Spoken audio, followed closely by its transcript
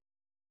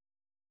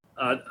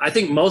I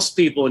think most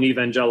people in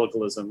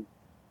evangelicalism,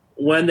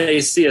 when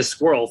they see a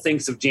squirrel,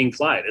 thinks of Gene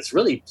Clyde. It's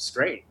really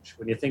strange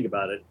when you think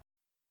about it.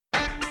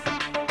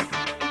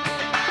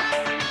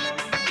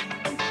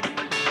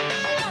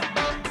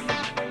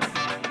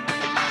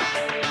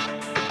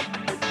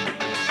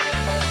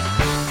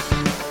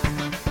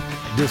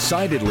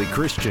 Decidedly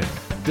Christian,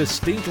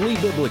 distinctly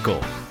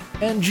biblical,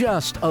 and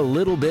just a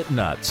little bit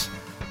nuts.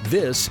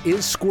 This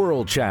is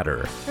Squirrel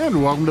Chatter.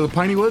 And welcome to the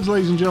Piney Woods,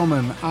 ladies and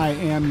gentlemen. I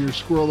am your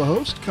squirrel, the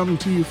host, coming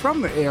to you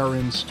from the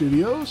ARN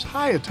studios,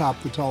 high atop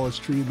the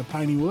tallest tree in the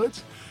Piney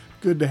Woods.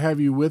 Good to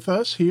have you with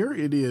us here.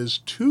 It is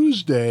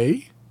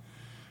Tuesday,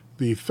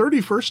 the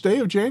 31st day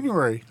of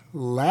January,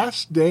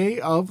 last day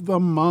of the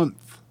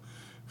month.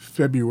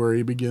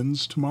 February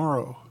begins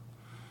tomorrow.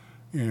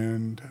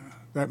 And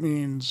that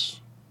means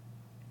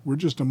we're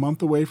just a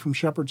month away from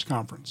Shepherd's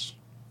Conference.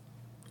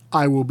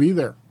 I will be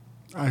there.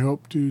 I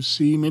hope to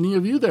see many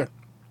of you there.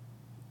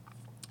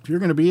 If you're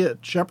going to be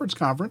at Shepherd's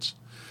Conference,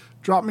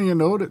 drop me a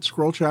note at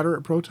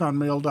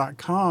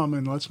squirrelchatter@protonmail.com,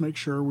 and let's make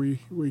sure we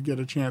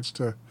get a chance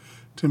to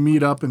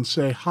meet up and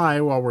say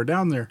hi while we're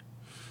down there.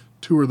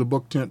 Tour the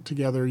book tent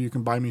together. You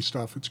can buy me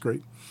stuff. It's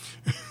great.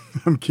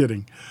 I'm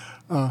kidding.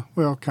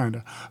 Well, kind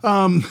of.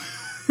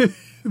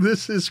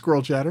 This is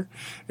Squirrel Chatter,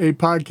 a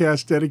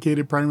podcast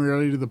dedicated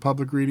primarily to the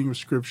public reading of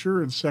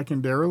Scripture and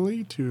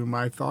secondarily to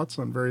my thoughts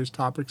on various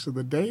topics of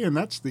the day, and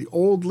that's the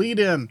old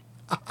lead-in.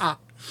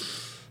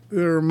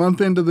 We're a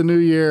month into the new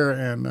year,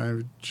 and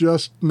I've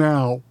just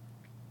now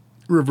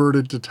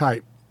reverted to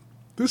type.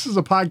 This is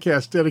a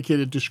podcast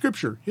dedicated to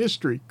Scripture,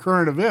 history,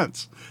 current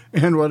events,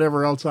 and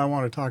whatever else I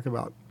want to talk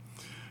about.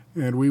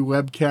 And we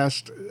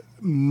webcast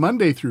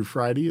Monday through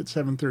Friday at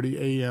 7:30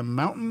 a.m.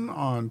 Mountain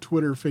on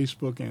Twitter,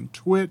 Facebook, and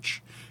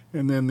Twitch.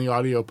 And then the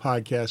audio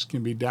podcast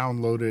can be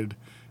downloaded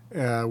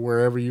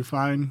wherever you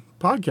find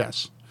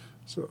podcasts.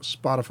 So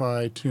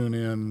Spotify,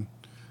 TuneIn,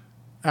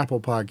 Apple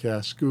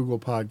Podcasts, Google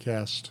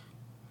Podcast,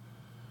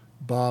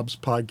 Bob's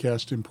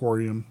Podcast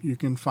Emporium. You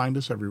can find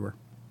us everywhere.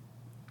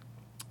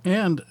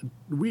 And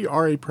we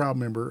are a proud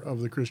member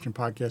of the Christian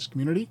Podcast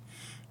Community.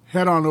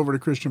 Head on over to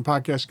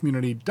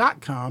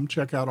ChristianPodcastCommunity.com.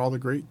 Check out all the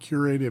great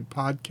curated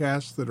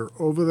podcasts that are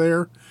over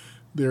there.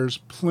 There's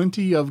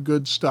plenty of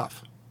good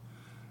stuff.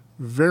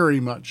 Very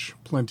much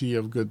plenty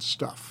of good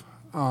stuff.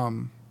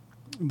 The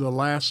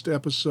last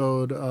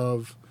episode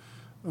of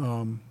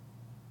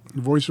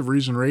Voice of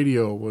Reason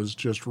Radio was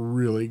just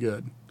really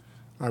good.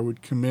 I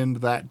would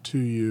commend that to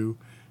you.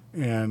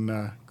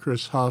 And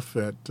Chris Huff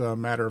at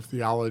Matter of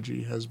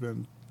Theology has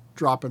been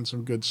dropping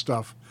some good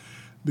stuff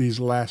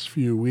these last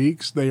few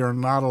weeks. They are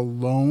not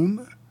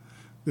alone.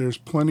 There's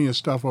plenty of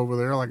stuff over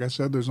there. Like I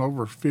said, there's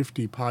over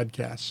 50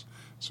 podcasts.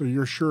 So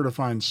you're sure to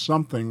find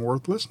something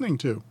worth listening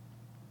to.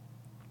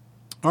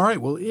 All right,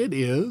 well, it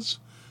is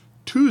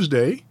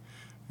Tuesday,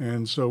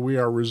 and so we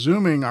are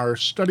resuming our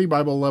study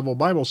Bible level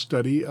Bible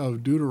study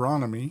of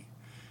Deuteronomy.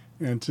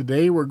 And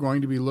today we're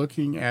going to be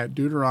looking at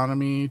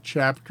Deuteronomy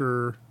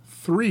chapter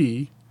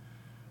 3,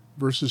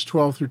 verses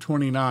 12 through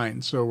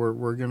 29. So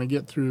we're going to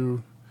get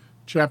through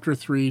chapter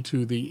 3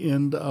 to the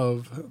end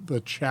of the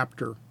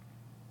chapter.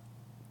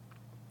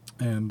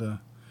 And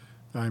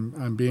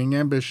I'm being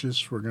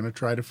ambitious. We're going to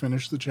try to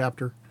finish the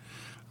chapter.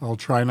 I'll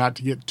try not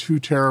to get too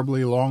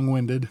terribly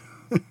long-winded.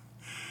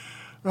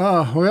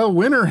 Well,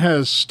 winter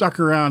has stuck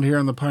around here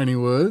in the Piney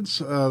Woods.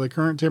 The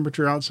current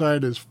temperature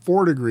outside is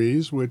 4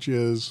 degrees, which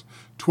is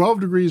 12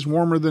 degrees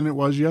warmer than it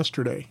was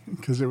yesterday,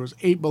 because it was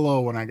 8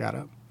 below when I got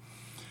up.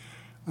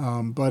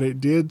 But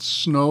it did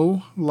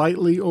snow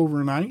lightly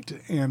overnight,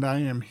 and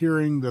I am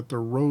hearing that the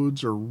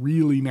roads are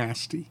really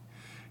nasty.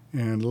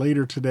 And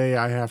later today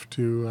I have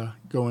to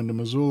go into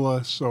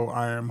Missoula, so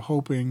I am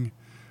hoping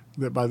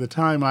that by the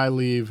time I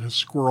leave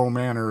Squirrel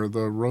Manor,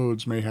 the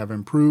roads may have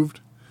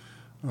improved.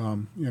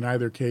 In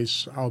either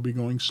case, I'll be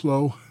going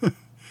slow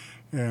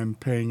and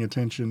paying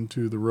attention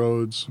to the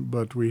roads.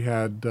 But we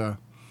had,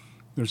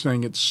 they're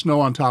saying it's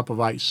snow on top of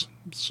ice,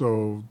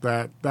 so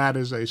that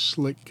is a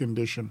slick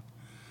condition.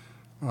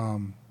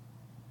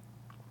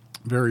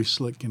 Very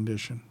slick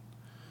condition.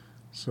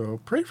 So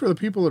pray for the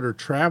people that are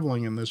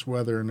traveling in this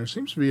weather. And there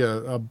seems to be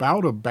a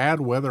bout of bad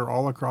weather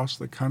all across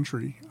the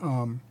country.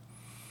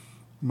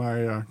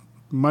 My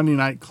Monday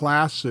night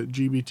class at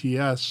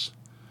GBTS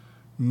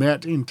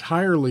met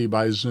entirely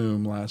by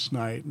Zoom last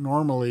night.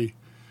 Normally,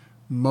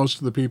 most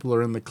of the people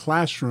are in the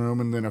classroom,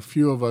 and then a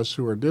few of us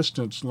who are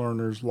distance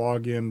learners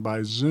log in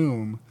by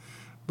Zoom.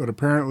 But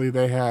apparently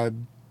they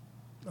had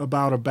a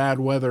bout of bad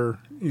weather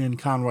in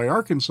Conway,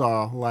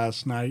 Arkansas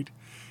last night,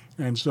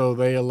 and so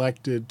they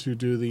elected to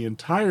do the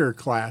entire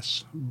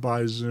class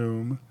by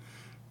Zoom.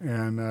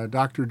 And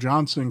Dr.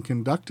 Johnson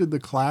conducted the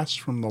class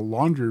from the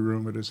laundry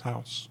room at his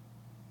house.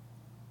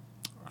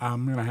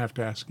 I'm going to have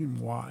to ask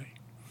him why.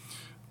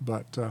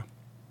 But I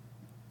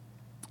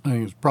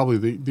think it's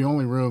probably the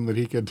only room that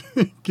he could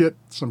get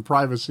some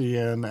privacy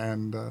in,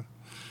 and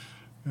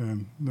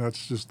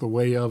that's just the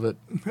way of it.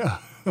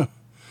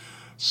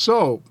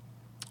 So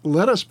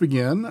let us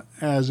begin,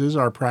 as is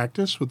our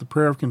practice, with the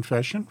prayer of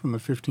confession from the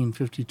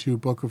 1552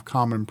 Book of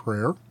Common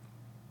Prayer.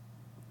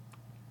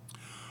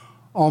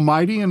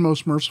 Almighty and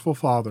most merciful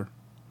Father,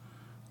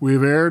 we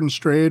have erred and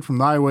strayed from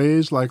thy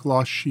ways like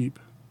lost sheep.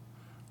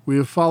 We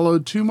have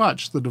followed too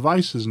much the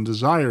devices and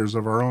desires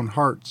of our own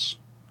hearts.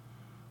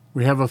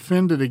 We have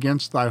offended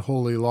against thy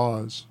holy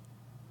laws.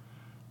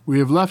 We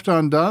have left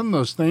undone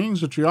those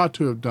things which we ought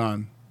to have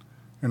done,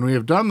 and we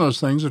have done those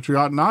things which we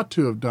ought not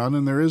to have done,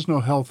 and there is no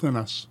health in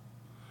us.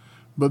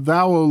 But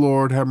thou, O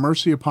Lord, have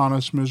mercy upon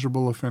us,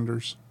 miserable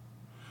offenders.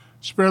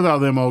 Spare thou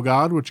them, O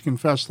God, which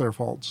confess their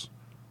faults.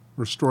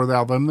 Restore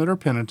thou them that are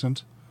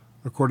penitent,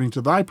 according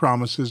to thy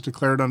promises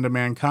declared unto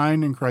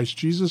mankind in Christ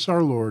Jesus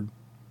our Lord.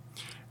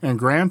 And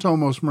grant, O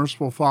most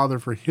merciful Father,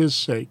 for his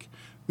sake,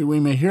 that we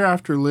may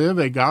hereafter live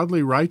a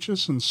godly,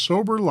 righteous, and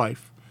sober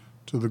life,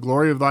 to the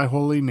glory of thy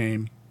holy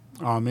name.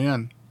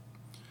 Amen.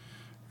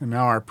 And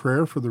now our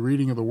prayer for the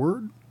reading of the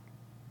Word.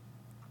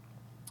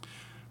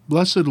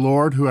 Blessed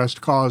Lord, who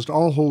hast caused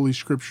all holy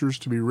Scriptures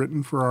to be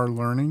written for our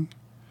learning,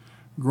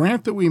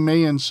 grant that we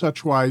may in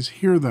such wise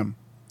hear them,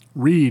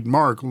 read,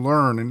 mark,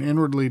 learn, and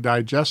inwardly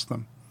digest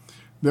them,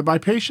 that by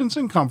patience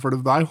and comfort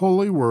of thy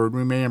holy word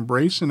we may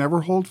embrace and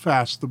ever hold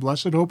fast the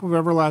blessed hope of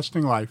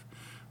everlasting life,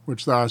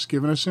 which thou hast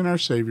given us in our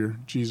Savior,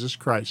 Jesus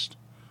Christ.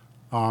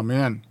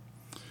 Amen.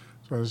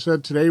 So as I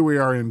said, today we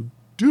are in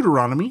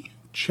Deuteronomy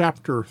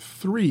chapter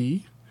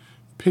 3,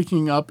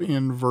 picking up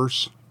in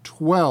verse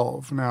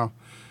 12. Now,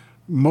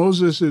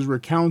 Moses is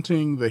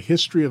recounting the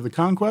history of the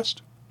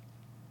conquest,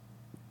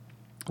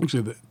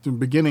 actually the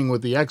beginning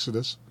with the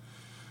Exodus,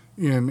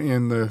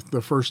 in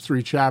the first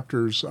 3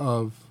 chapters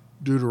of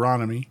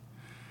Deuteronomy.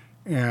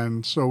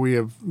 And so we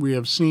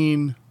have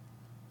seen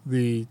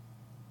the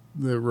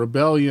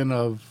rebellion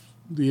of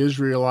the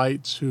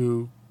Israelites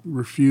who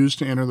refused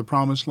to enter the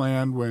promised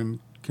land when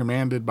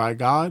commanded by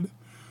God,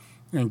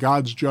 and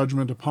God's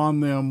judgment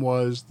upon them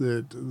was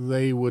that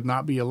they would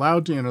not be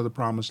allowed to enter the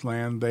promised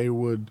land.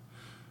 That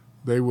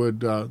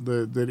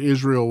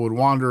Israel would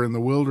wander in the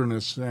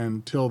wilderness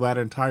until that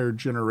entire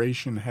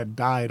generation had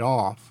died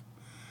off.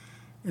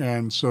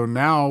 And so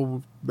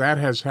now that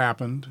has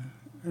happened,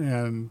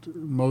 and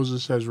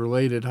Moses has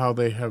related how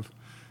they have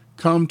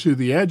come to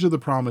the edge of the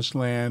promised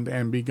land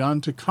and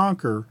begun to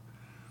conquer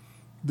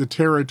the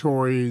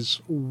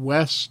territories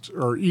west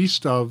or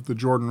east of the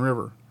Jordan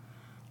River,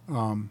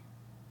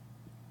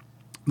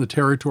 the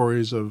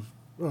territories of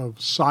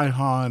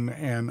Sihon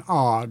and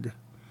Og,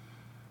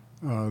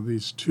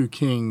 these 2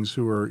 kings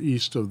who are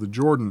east of the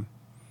Jordan.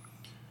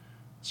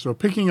 So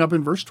picking up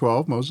in verse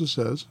 12, Moses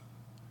says,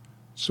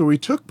 "So we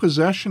took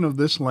possession of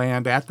this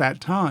land at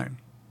that time.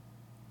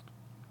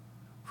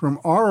 From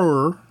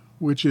Aroer,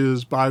 which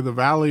is by the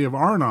valley of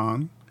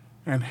Arnon,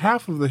 and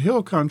half of the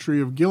hill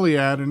country of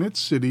Gilead and its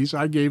cities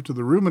I gave to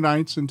the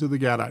Reubenites and to the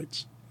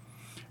Gadites.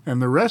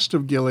 And the rest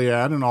of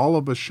Gilead and all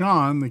of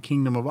Bashan, the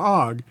kingdom of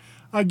Og,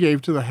 I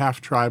gave to the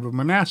half-tribe of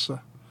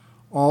Manasseh,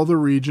 all the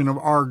region of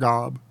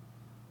Argob.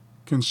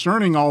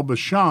 Concerning all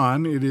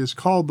Bashan, it is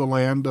called the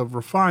land of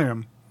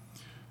Rephaim.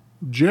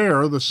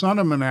 Jair, the son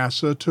of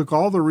Manasseh, took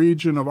all the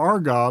region of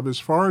Argob as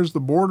far as the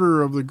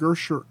border of the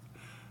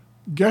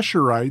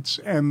Geshurites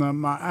and the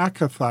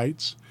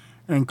Maacathites,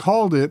 and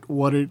called it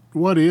that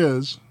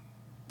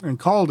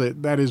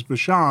is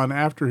Bashan,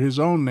 after his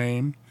own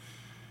name,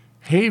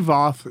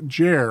 Havoth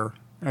Jair,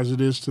 as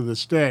it is to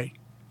this day.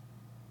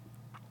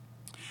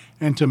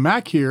 And to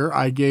Machir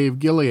I gave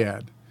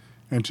Gilead,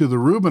 and to the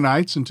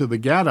Reubenites and to the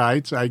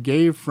Gadites I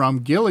gave from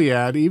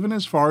Gilead even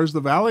as far as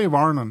the valley of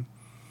Arnon,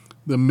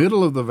 the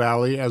middle of the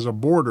valley as a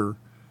border,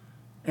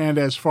 and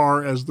as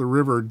far as the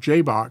river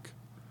Jabbok,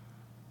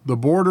 the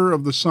border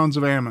of the sons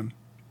of Ammon.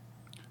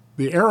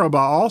 The Arabah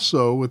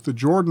also, with the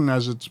Jordan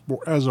as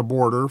a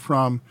border,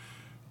 from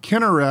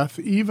Kinnereth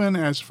even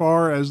as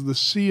far as the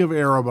sea of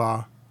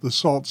Arabah, the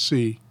salt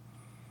sea,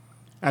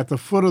 at the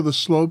foot of the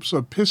slopes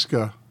of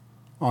Pisgah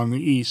on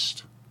the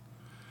east."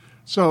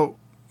 So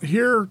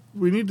here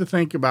we need to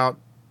think about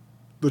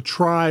the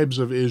tribes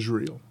of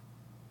Israel.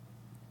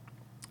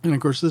 And of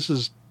course this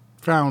is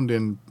found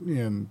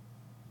in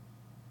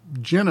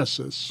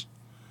Genesis.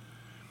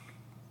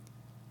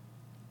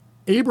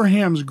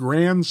 Abraham's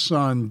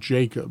grandson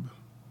Jacob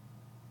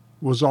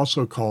was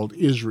also called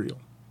Israel.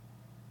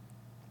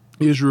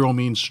 Israel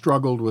means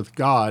struggled with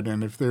God,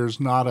 and if there's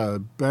not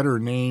a better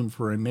name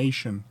for a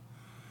nation,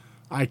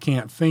 I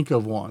can't think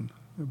of one,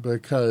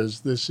 because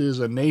this is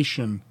a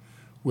nation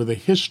with a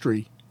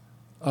history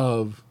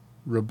of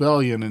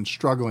rebellion and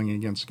struggling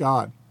against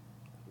God.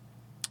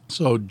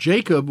 So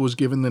Jacob was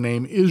given the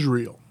name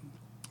Israel,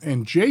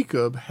 and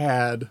Jacob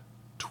had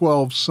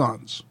 12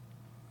 sons: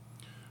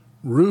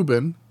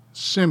 Reuben,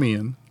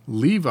 Simeon,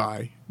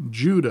 Levi,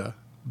 Judah,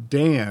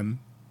 Dan,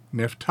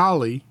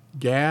 Naphtali,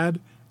 Gad,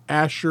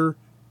 Asher,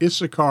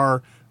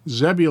 Issachar,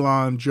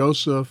 Zebulun,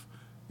 Joseph,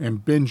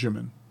 and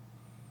Benjamin.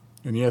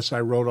 And yes, I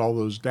wrote all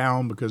those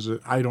down because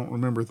I don't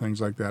remember things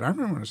like that. I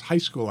remember when I was in high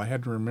school, I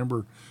had to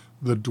remember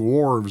the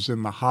dwarves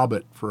in The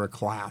Hobbit for a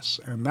class,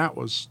 and that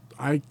was,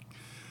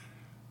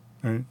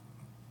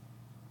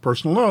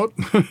 personal note,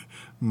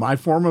 my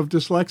form of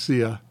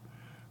dyslexia.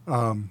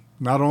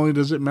 not only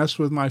does it mess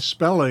with my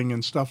spelling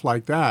and stuff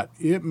like that,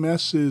 it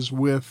messes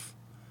with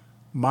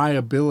my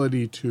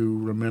ability to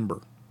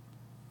remember,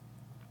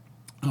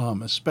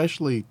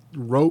 especially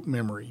rote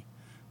memory,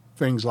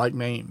 things like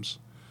names.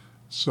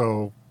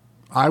 So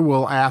I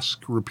will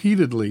ask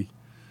repeatedly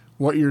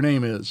what your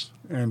name is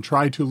and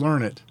try to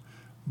learn it,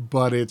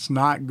 but it's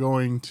not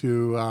going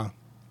to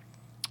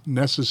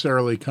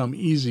necessarily come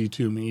easy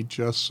to me,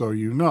 just so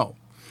you know.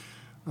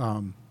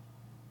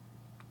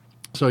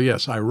 So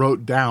yes, I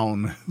wrote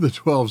down the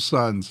 12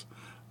 sons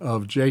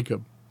of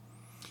Jacob.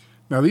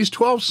 Now, these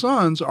 12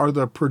 sons are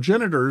the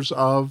progenitors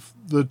of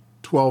the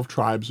 12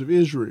 tribes of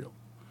Israel.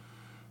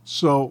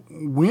 So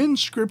when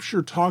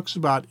Scripture talks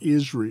about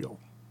Israel,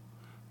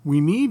 we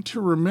need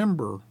to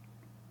remember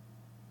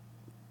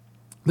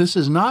this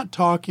is not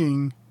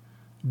talking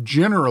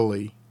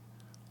generally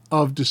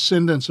of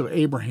descendants of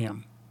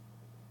Abraham.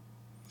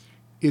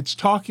 It's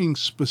talking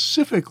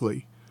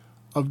specifically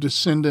of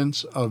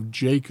descendants of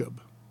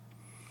Jacob.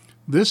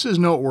 This is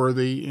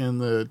noteworthy in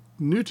the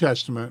New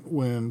Testament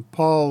when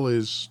Paul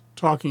is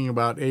talking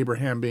about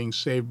Abraham being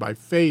saved by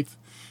faith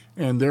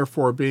and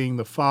therefore being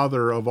the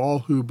father of all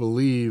who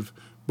believe,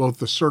 both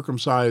the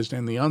circumcised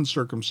and the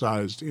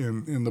uncircumcised,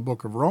 in the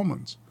book of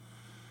Romans.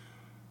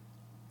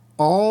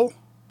 All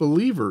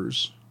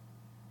believers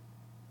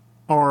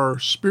are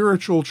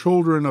spiritual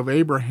children of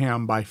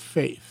Abraham by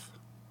faith.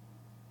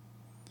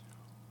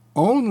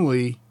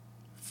 Only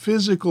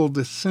physical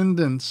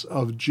descendants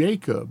of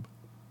Jacob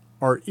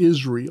are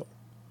Israel.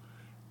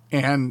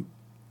 And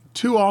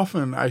too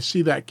often I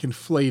see that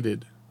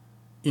conflated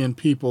in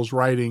people's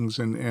writings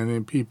and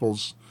in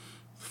people's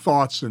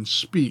thoughts and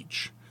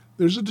speech.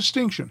 There's a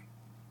distinction.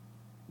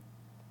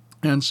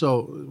 And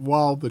so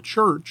while the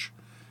church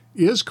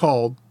is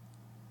called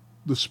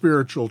the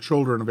spiritual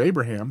children of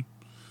Abraham,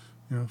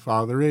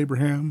 Father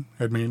Abraham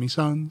had many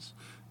sons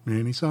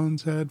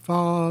had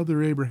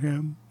Father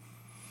Abraham.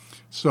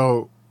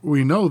 So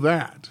we know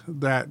that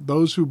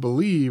those who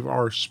believe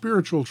are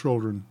spiritual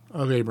children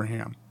of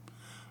Abraham.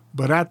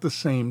 But at the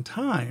same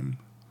time,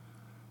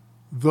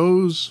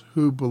 those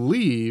who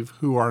believe,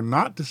 who are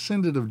not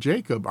descended of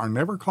Jacob, are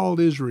never called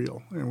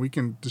Israel. And we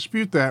can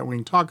dispute that. We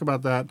can talk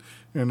about that.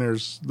 And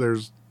there's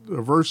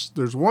a verse,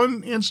 there's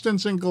one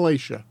instance in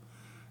Galatians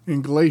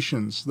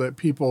that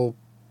people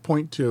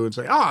point to and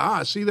say,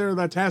 see there,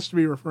 that has to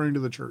be referring to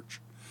the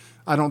church.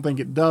 I don't think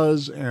it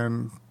does.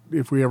 And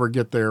if we ever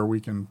get there,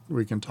 we can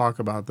talk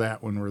about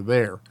that when we're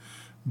there.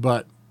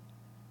 But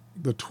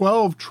the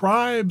 12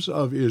 tribes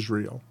of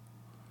Israel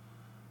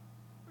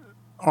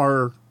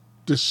are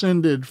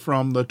descended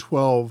from the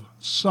 12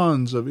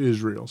 sons of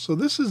Israel. So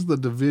this is the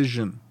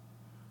division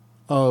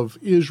of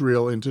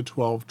Israel into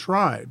 12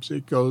 tribes.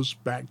 It goes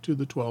back to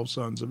the 12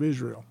 sons of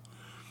Israel.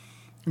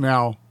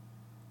 Now,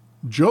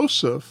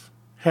 Joseph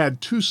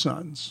had 2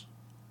 sons,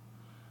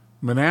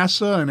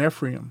 Manasseh and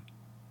Ephraim.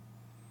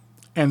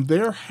 And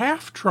their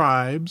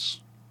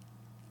half-tribes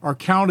are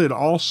counted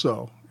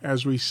also,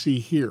 as we see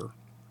here.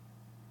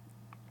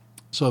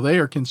 So they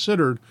are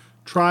considered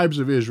tribes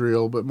of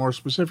Israel, but more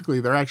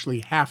specifically, they're actually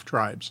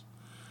half-tribes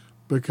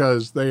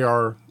because they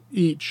are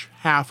each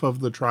half of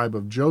the tribe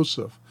of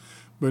Joseph.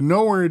 But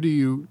nowhere do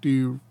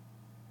you,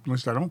 at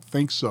least I don't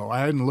think so. I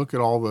hadn't looked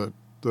at all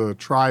the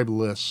tribe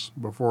lists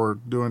before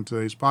doing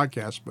today's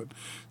podcast, but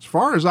as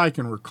far as I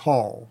can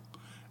recall,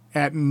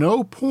 at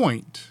no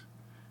point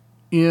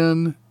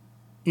in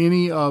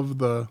any of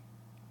the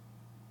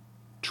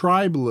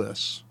tribe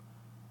lists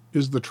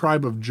is the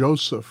tribe of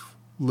Joseph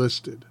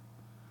listed.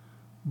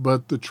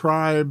 But the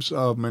tribes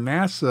of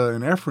Manasseh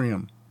and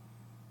Ephraim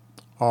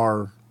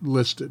are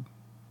listed.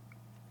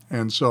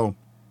 And so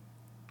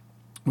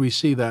we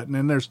see that. And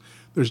then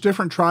there's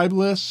different tribe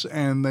lists,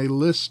 and they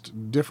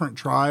list different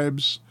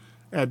tribes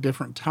at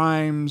different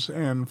times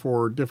and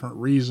for different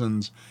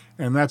reasons.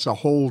 And that's a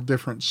whole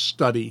different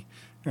study.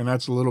 And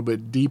that's a little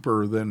bit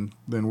deeper than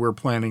we're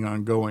planning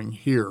on going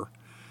here.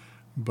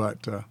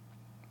 But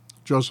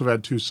Joseph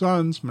had 2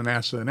 sons,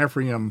 Manasseh and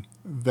Ephraim.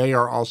 They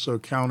are also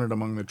counted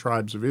among the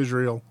tribes of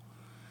Israel.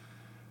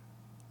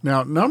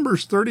 Now,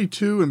 Numbers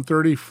 32 and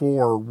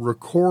 34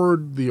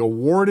 record the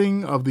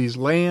awarding of these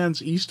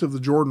lands east of the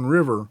Jordan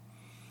River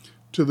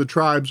to the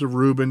tribes of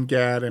Reuben,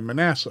 Gad, and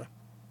Manasseh.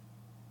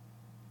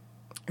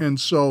 And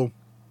so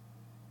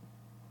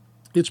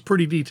it's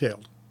pretty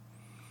detailed.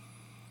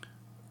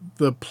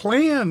 The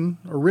plan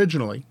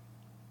originally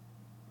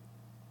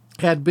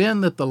had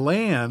been that the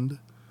land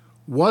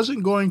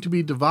wasn't going to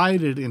be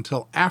divided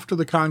until after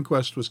the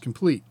conquest was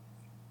complete.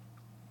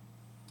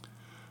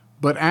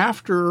 But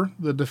after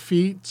the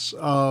defeats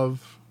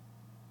of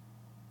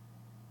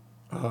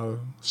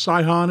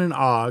Sihon and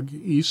Og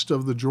east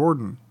of the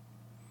Jordan,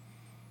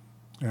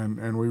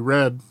 and we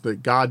read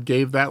that God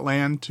gave that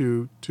land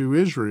to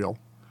Israel,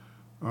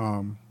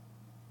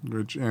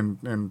 which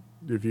and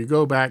if you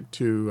go back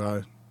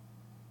to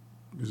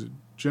is it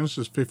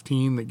Genesis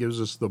 15 that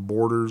gives us the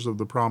borders of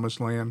the promised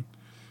land?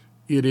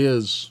 It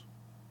is,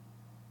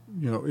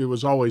 it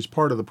was always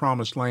part of the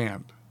promised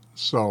land.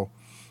 So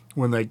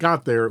when they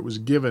got there, it was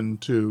given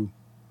to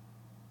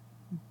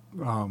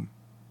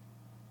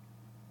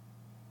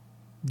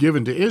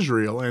given to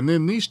Israel. And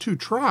then these two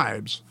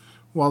tribes,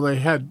 while they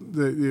had,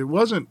 the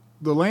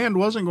land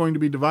wasn't going to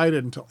be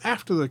divided until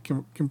after the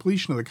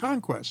completion of the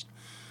conquest.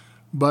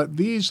 But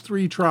these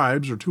three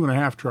tribes, or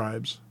 2.5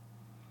 tribes,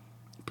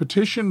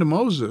 petitioned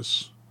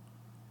Moses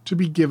to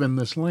be given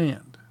this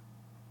land.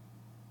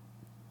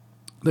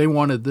 They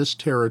wanted this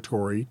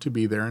territory to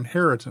be their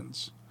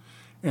inheritance.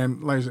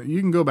 And like I said,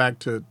 you can go back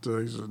to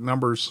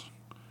Numbers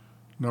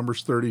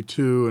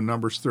 32 and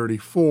Numbers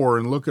 34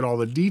 and look at all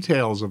the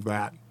details of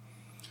that.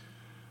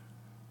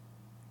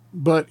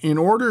 But in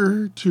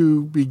order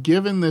to be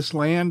given this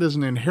land as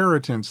an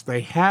inheritance, they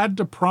had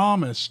to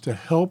promise to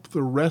help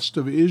the rest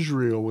of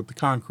Israel with the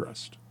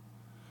conquest.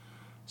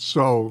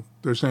 So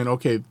they're saying,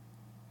 okay,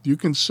 you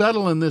can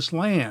settle in this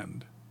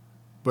land,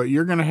 but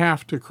you're going to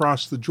have to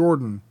cross the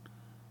Jordan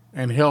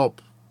and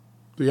help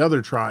the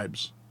other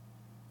tribes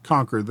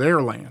conquer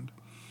their land.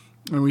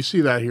 And we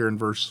see that here in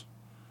verse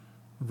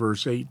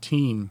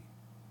 18.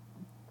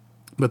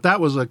 But that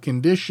was a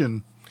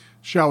condition,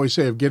 shall we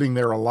say, of getting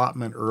their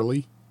allotment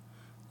early,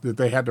 that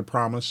they had to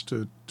promise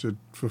to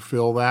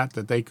fulfill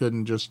that they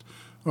couldn't just,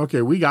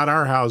 okay, we got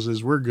our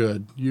houses, we're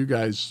good, you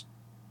guys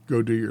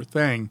go do your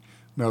thing.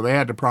 No, they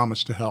had to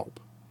promise to help.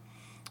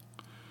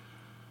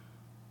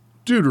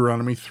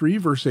 Deuteronomy 3,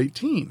 verse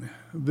 18.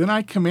 Then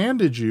I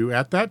commanded you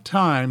at that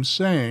time,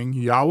 saying,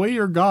 Yahweh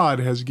your God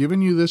has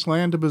given you this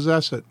land to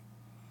possess it.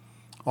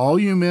 All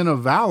you men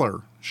of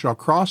valor shall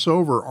cross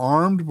over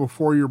armed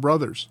before your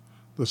brothers,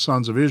 the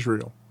sons of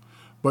Israel.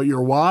 But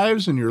your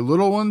wives and your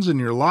little ones and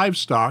your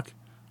livestock,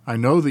 I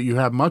know that you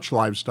have much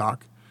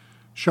livestock,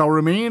 shall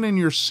remain in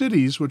your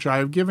cities which I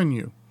have given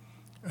you,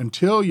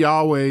 until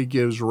Yahweh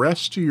gives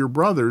rest to your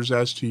brothers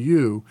as to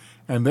you,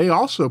 and they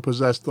also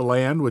possess the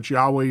land which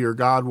Yahweh your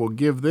God will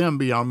give them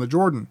beyond the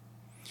Jordan.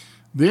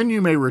 Then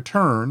you may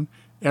return,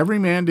 every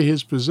man to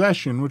his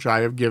possession which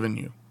I have given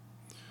you.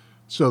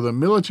 So the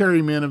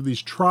military men of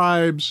these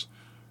tribes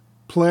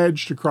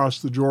pledged to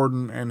cross the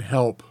Jordan and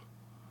help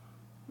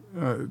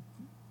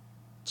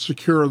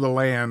secure the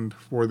land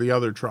for the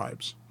other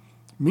tribes.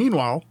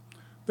 Meanwhile,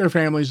 their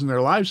families and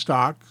their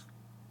livestock,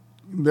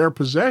 their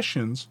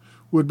possessions,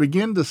 would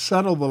begin to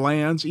settle the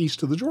lands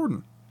east of the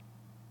Jordan.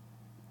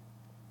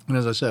 And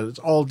as I said, it's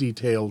all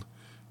detailed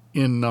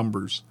in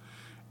Numbers.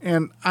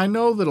 And I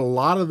know that a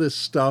lot of this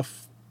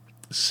stuff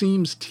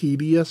seems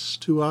tedious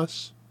to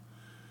us.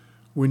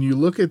 When you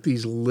look at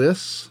these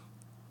lists,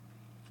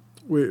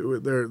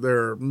 there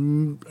are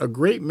a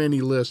great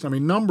many lists. I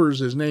mean,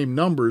 Numbers is named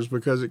Numbers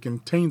because it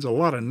contains a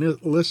lot of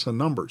lists of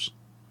numbers.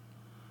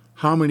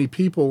 How many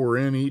people were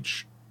in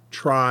each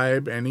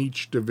tribe and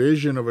each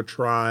division of a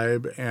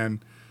tribe,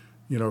 and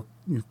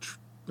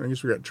I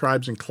guess we got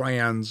tribes and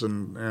clans,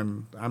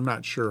 and I'm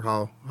not sure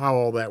how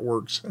all that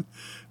works.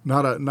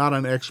 Not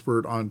an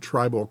expert on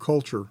tribal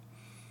culture,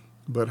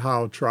 but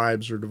how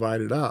tribes are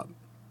divided up.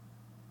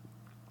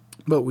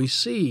 But we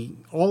see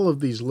all of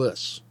these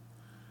lists,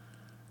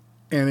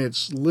 and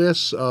it's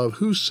lists of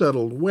who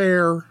settled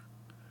where,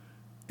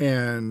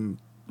 and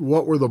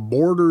what were the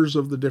borders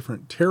of the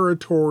different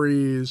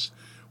territories,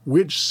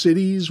 which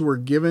cities were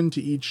given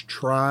to each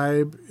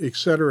tribe,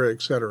 etc.,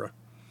 etc.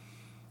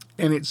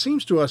 And it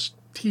seems to us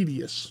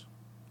tedious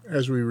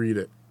as we read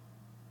it.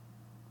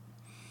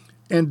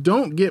 And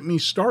don't get me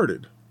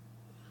started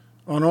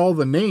on all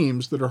the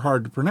names that are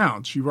hard to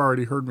pronounce. You've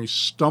already heard me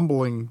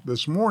stumbling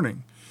this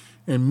morning,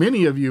 and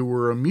many of you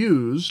were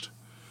amused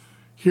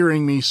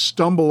hearing me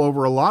stumble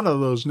over a lot of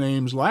those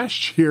names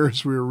last year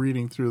as we were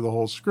reading through the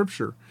whole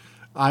scripture.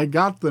 I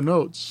got the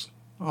notes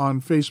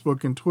on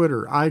Facebook and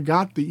Twitter. I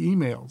got the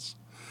emails.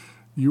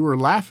 You were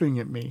laughing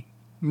at me.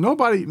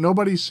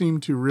 Nobody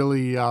seemed to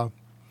really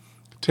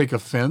take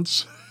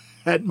offense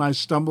at my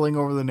stumbling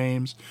over the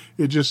names.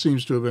 It just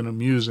seems to have been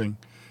amusing.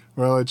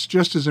 Well, it's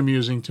just as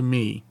amusing to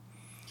me.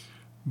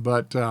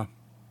 But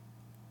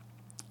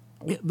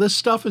this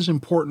stuff is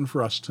important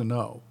for us to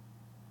know.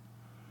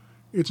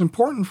 It's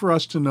important for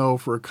us to know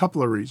for a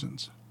couple of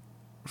reasons.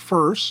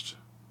 First,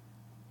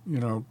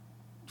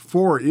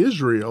 for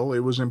Israel, it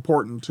was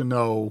important to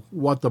know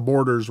what the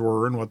borders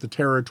were and what the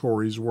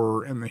territories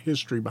were and the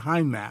history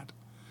behind that.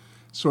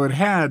 So it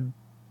had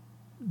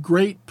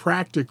great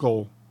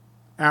practical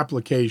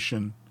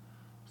application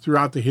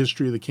throughout the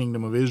history of the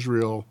kingdom of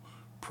Israel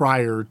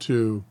prior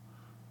to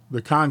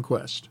the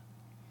conquest.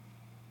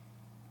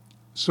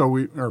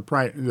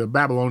 The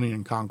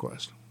Babylonian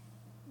conquest,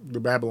 the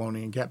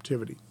Babylonian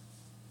captivity.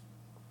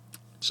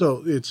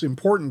 So it's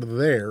important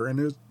there,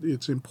 and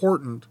it's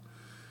important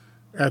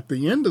at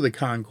the end of the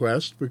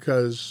conquest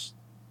because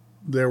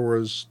there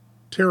was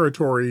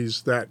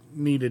territories that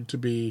needed to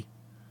be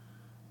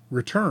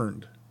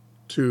returned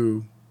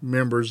to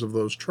members of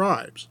those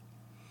tribes.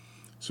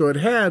 So it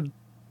had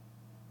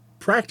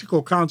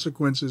practical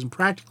consequences and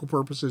practical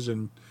purposes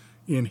in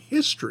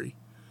history,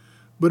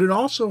 but it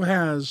also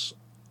has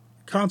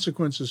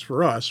consequences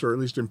for us, or at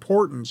least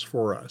importance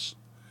for us.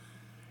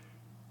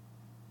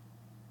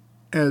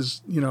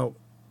 As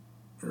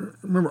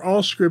remember,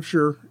 all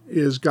Scripture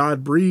is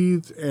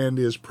God-breathed and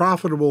is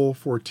profitable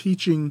for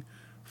teaching,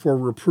 for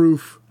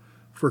reproof,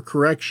 for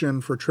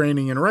correction, for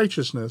training in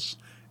righteousness,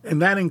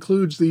 and that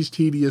includes these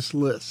tedious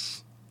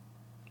lists.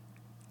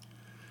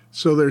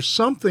 So there's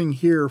something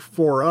here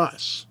for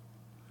us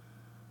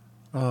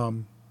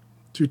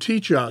to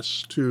teach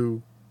us,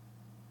 to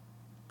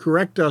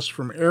correct us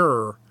from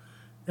error,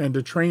 and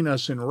to train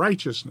us in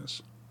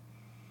righteousness.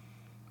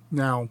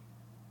 Now,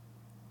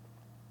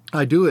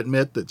 I do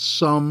admit that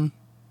some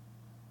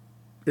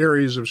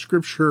areas of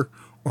Scripture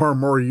are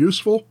more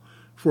useful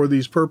for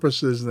these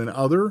purposes than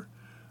other,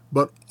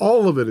 but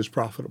all of it is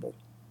profitable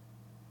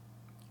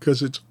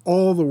because it's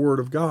all the Word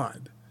of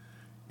God.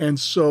 And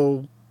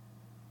so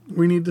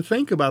we need to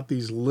think about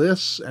these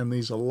lists and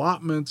these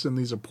allotments and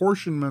these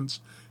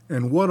apportionments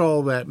and what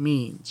all that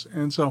means.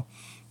 And so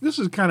this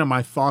is kind of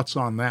my thoughts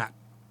on that.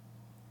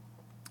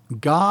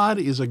 God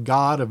is a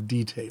God of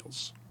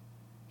details.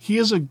 He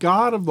is a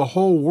God of the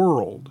whole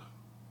world.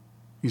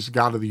 He's a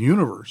God of the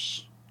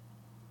universe.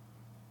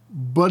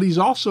 But he's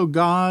also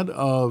God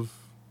of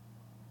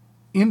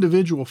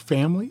individual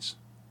families,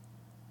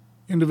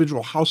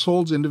 individual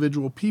households,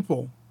 individual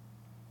people.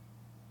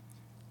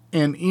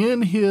 And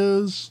in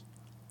his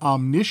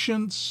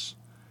omniscience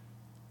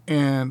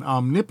and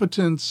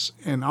omnipotence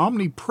and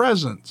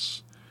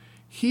omnipresence,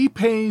 he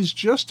pays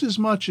just as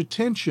much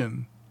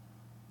attention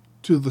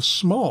to the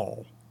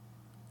small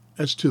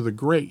as to the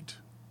great,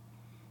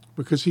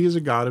 because he is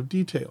a God of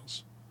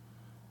details.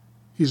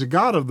 He's a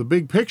God of the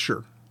big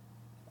picture,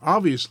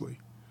 obviously,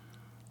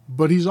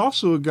 but he's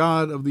also a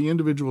God of the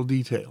individual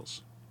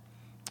details.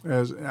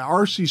 As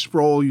R.C.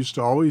 Sproul used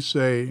to always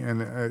say,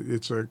 and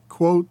it's a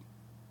quote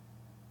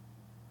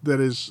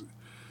that is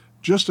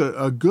just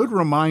a good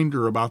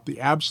reminder about the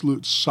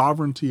absolute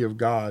sovereignty of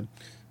God.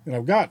 And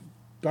I've got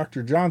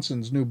Dr.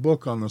 Johnson's new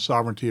book on the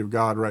sovereignty of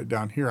God right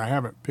down here. I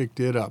haven't picked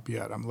it up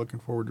yet. I'm looking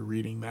forward to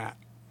reading that.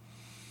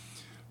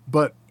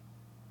 But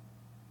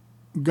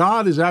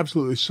God is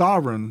absolutely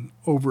sovereign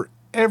over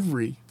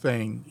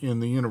everything in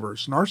the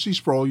universe. And R.C.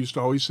 Sproul used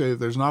to always say that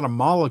there's not a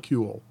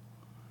molecule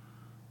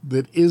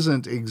that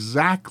isn't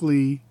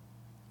exactly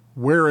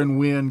where and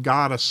when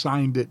God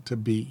assigned it to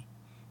be.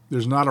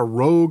 There's not a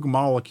rogue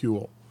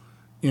molecule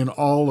in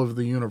all of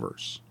the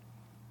universe.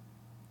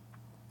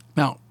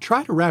 Now,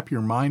 try to wrap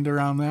your mind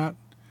around that,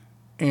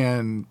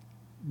 and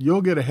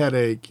you'll get a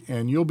headache,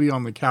 and you'll be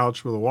on the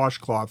couch with a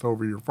washcloth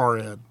over your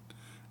forehead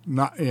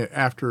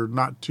after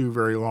not too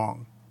very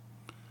long,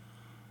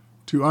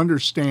 to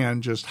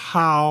understand just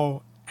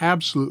how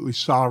absolutely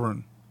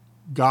sovereign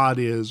God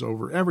is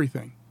over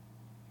everything.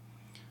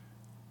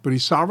 But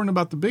he's sovereign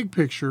about the big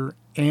picture,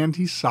 and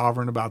he's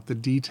sovereign about the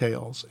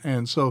details.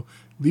 And so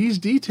these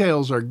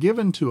details are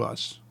given to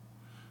us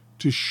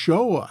to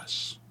show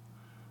us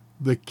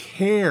the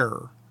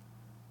care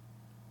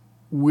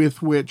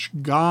with which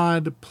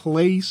God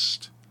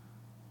placed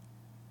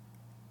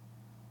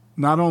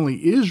not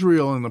only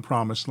Israel in the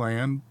promised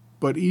land,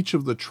 but each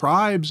of the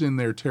tribes in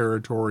their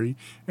territory,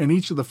 and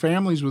each of the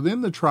families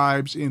within the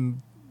tribes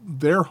in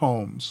their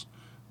homes,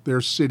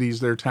 their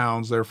cities, their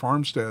towns, their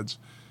farmsteads,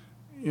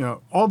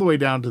 all the way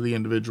down to the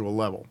individual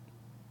level.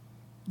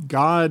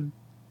 God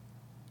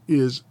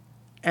is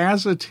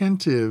as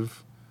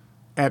attentive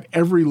at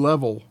every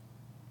level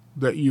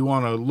that you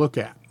want to look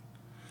at.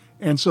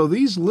 And so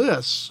these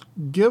lists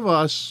give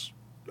us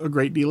a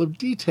great deal of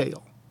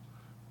detail,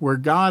 where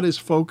God is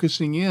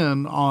focusing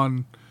in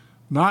on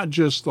not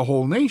just the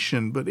whole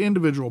nation, but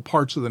individual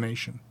parts of the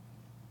nation.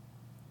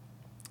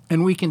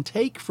 And we can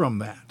take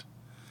from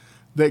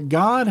that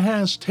God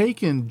has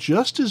taken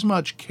just as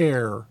much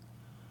care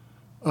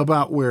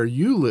about where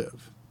you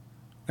live,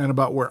 and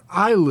about where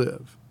I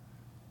live,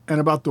 and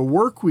about the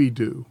work we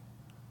do,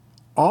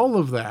 all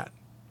of that,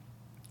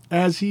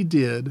 as he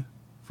did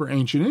for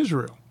ancient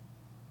Israel.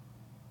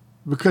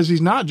 Because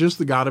he's not just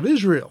the God of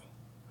Israel.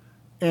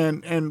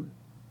 And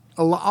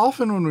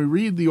often when we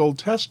read the Old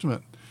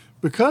Testament,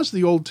 because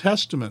the Old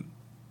Testament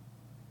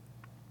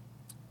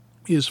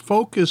is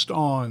focused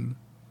on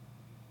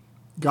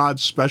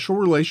God's special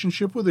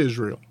relationship with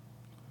Israel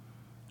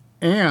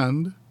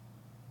and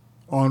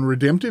on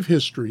redemptive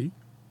history,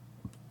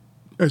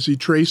 as he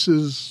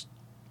traces,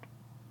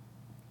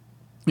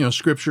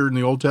 Scripture in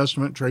the Old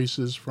Testament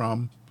traces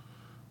from,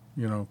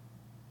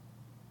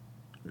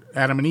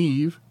 Adam and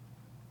Eve,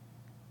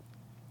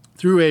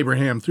 through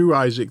Abraham, through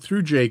Isaac,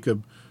 through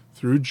Jacob,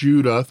 through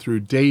Judah, through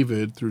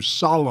David, through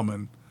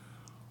Solomon,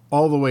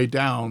 all the way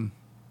down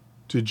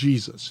to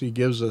Jesus. He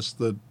gives us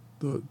the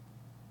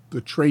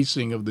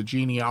tracing of the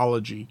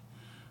genealogy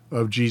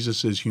of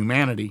Jesus'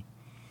 humanity.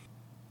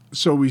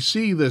 So we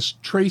see this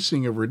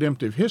tracing of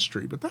redemptive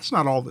history, but that's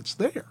not all that's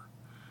there.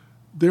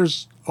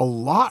 There's a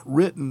lot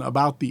written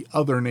about the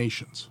other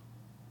nations,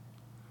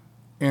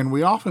 and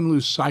we often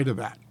lose sight of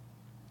that.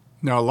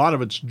 Now, a lot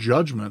of it's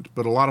judgment,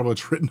 but a lot of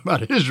what's written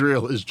about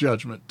Israel is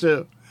judgment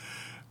too,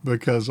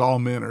 because all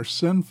men are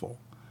sinful.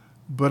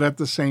 But at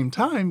the same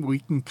time, we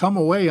can come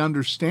away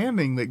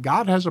understanding that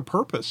God has a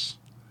purpose,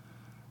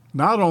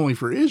 not only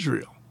for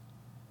Israel.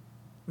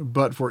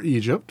 but for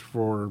Egypt,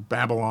 for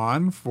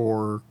Babylon,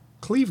 for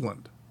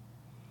Cleveland.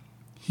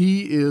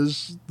 He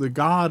is the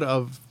God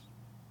of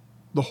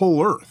the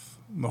whole earth,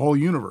 the whole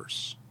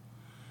universe.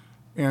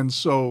 And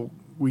so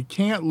we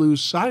can't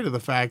lose sight of the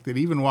fact that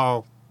even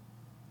while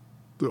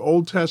the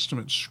Old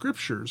Testament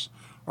scriptures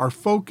are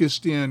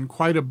focused in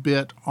quite a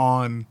bit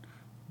on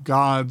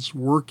God's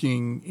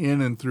working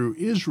in and through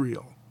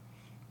Israel,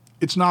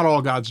 it's not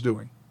all God's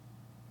doing.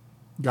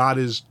 God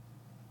is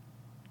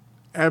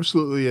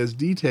absolutely as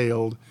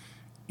detailed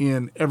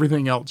in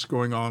everything else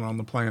going on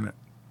the planet.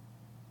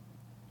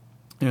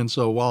 And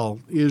so while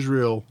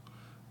Israel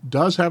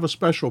does have a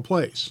special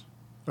place,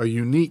 a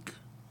unique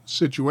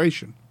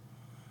situation,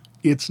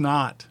 it's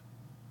not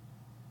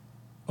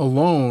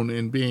alone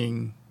in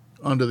being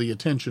under the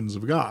attentions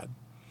of God.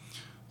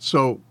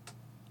 So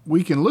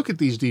we can look at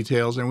these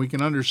details and we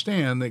can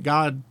understand that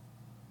God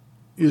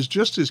is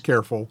just as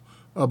careful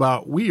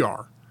about we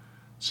are.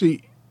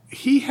 See,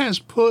 he has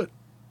put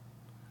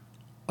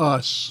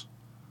us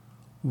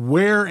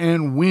where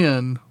and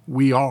when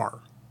we are.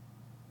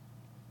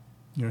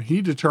 You know,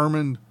 he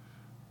determined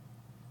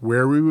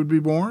where we would be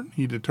born.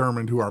 He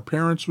determined who our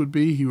parents would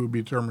be. He would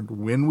determine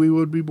when we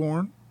would be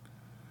born.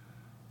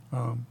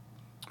 A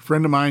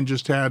friend of mine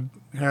just had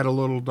a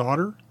little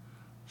daughter.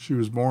 She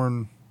was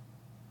born,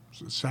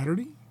 was it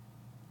Saturday?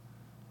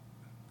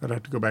 I'd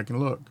have to go back and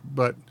look.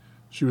 But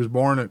she was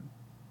born at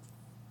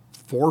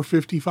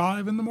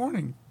 4:55 in the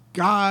morning.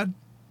 God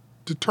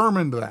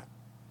determined that.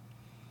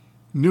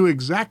 Knew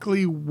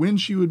exactly when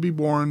she would be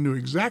born, knew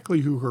exactly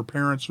who her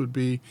parents would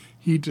be.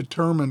 He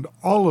determined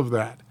all of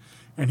that.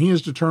 And he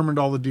has determined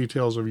all the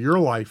details of your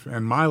life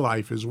and my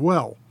life as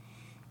well.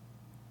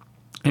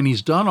 And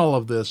he's done all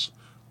of this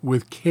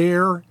with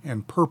care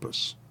and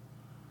purpose.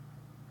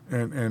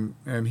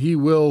 And he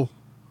will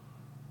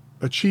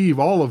achieve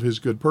all of his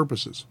good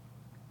purposes.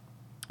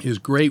 His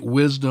great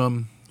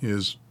wisdom,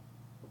 his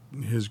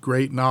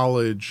great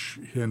knowledge,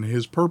 and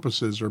his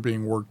purposes are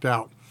being worked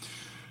out.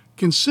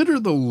 Consider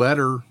the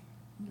letter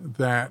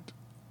that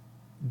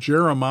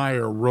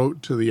Jeremiah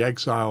wrote to the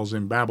exiles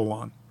in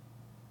Babylon.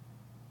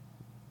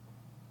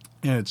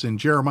 And it's in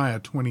Jeremiah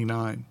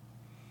 29.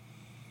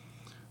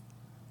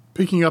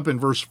 Picking up in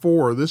verse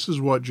 4, this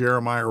is what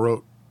Jeremiah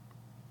wrote.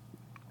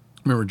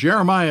 Remember,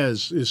 Jeremiah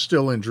is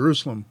still in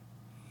Jerusalem,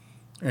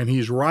 and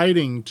he's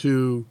writing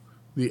to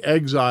the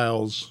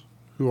exiles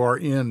who are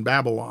in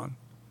Babylon.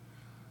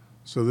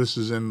 So this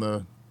is in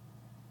the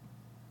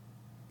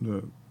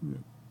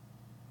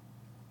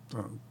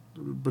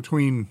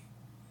between,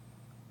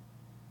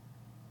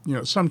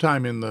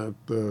 sometime in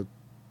the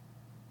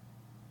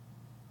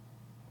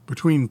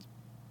between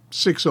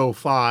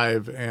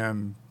 605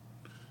 and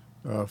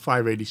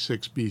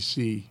 586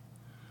 BC.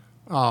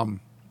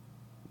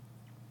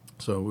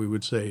 So we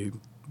would say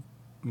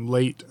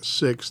late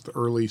 6th,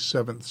 early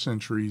 7th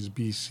centuries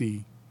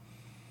BC.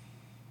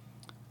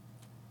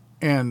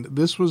 And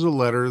this was a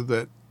letter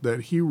that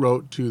he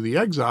wrote to the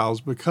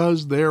exiles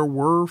because there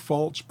were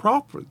false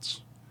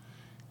prophets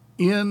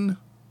in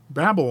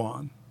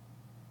Babylon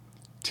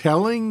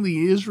telling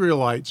the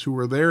Israelites who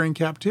were there in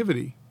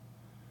captivity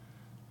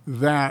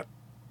that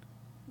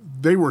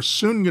they were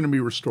soon going to be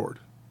restored,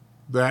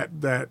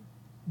 that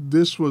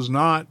this was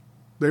not,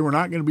 they were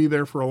not going to be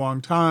there for a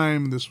long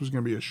time. This was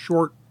going to be a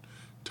short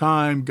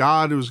time.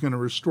 God was going to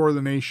restore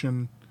the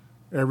nation,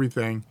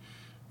 everything.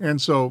 And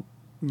so,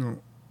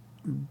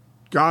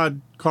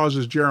 God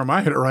causes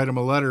Jeremiah to write him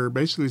a letter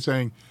basically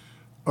saying,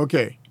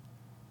 okay,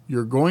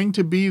 you're going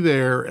to be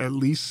there at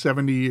least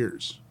 70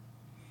 years.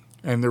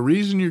 And the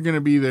reason you're going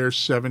to be there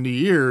 70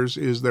 years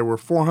is there were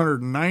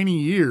 490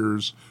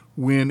 years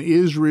when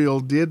Israel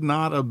did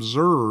not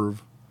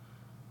observe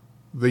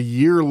the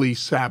yearly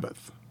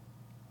Sabbath.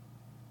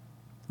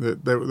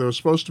 There was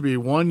supposed to be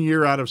 1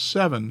 year out of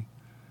 7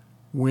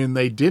 when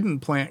they didn't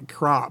plant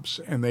crops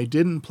and they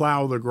didn't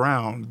plow the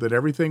ground, that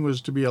everything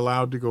was to be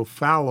allowed to go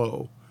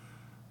fallow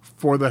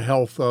for the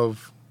health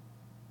of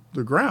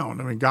the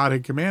ground. I mean, God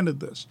had commanded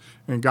this.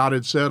 And God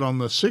had said on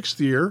the 6th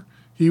year,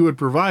 he would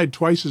provide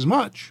twice as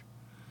much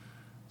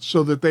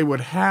so that they would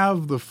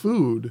have the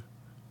food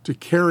to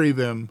carry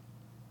them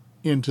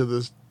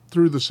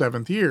through the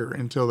 7th year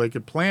until they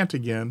could plant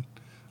again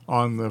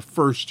on the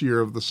 1st year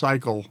of the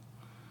cycle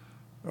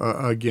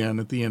again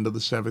at the end of the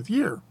 7th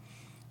year.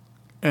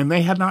 And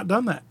they had not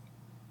done that.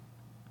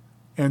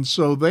 And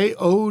so they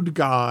owed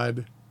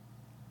God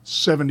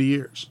 70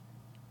 years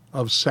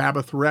of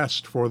Sabbath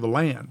rest for the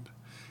land.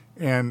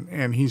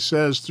 And he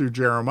says through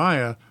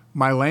Jeremiah,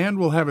 my land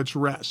will have its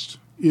rest.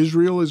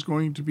 Israel is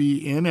going to be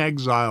in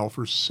exile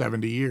for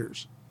 70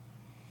 years.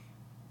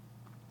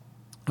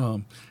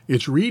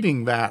 It's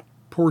reading that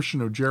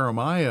portion of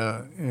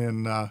Jeremiah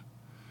in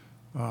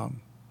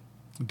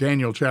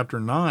Daniel chapter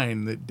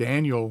 9 that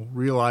Daniel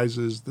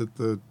realizes that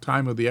the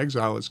time of the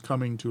exile is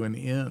coming to an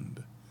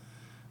end,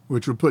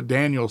 which would put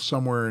Daniel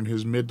somewhere in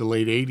his mid to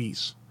late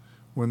 80s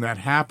when that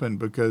happened,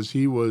 because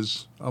he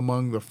was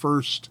among the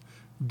first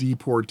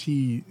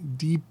deportees,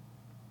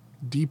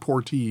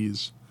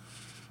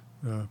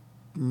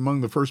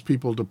 among the first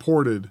people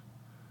deported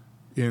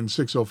in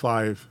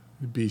 605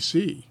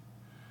 BC.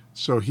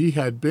 So he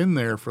had been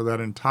there for that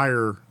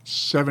entire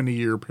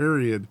 70-year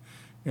period,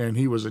 and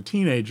he was a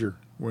teenager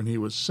when he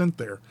was sent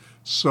there.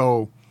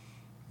 So,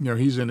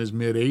 he's in his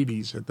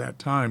mid-80s at that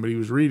time, but he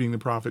was reading the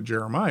prophet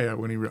Jeremiah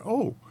when he read,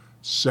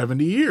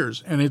 70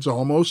 years, and it's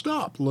almost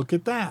up. Look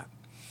at that.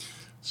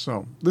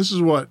 So this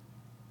is what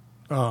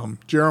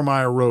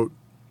Jeremiah wrote.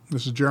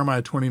 This is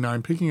Jeremiah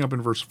 29, picking up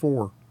in verse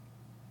 4.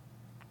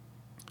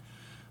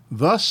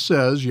 Thus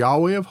says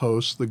Yahweh of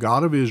hosts, the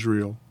God of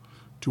Israel,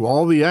 to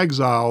all the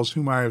exiles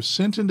whom I have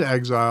sent into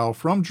exile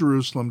from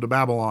Jerusalem to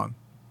Babylon.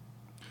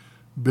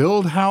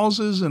 Build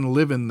houses and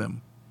live in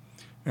them,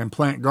 and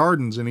plant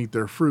gardens and eat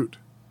their fruit.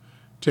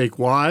 Take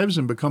wives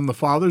and become the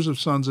fathers of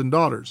sons and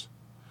daughters.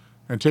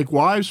 And take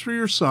wives for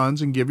your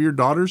sons and give your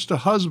daughters to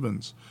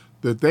husbands,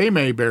 that they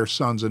may bear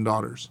sons and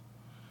daughters.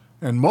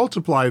 And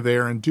multiply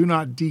there and do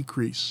not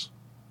decrease.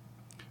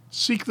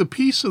 Seek the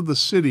peace of the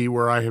city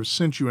where I have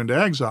sent you into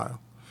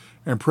exile,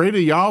 and pray to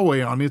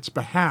Yahweh on its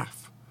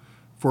behalf.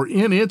 For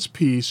in its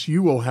peace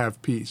you will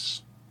have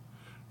peace.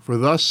 For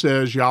thus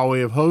says Yahweh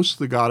of hosts,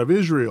 the God of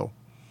Israel,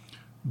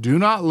 do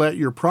not let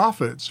your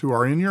prophets who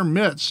are in your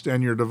midst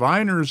and your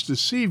diviners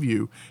deceive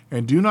you,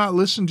 and do not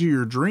listen to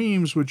your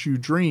dreams which you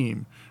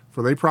dream,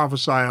 for they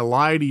prophesy a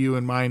lie to you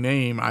in my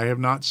name. I have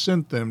not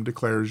sent them,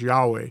 declares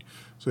Yahweh.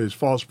 So these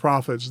false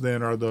prophets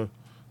then are the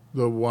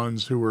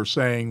ones who were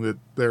saying that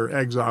their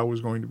exile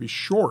was going to be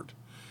short.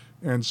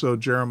 And so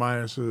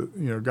Jeremiah says,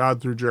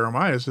 God through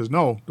Jeremiah says,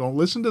 no, don't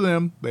listen to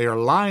them. They are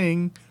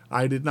lying.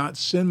 I did not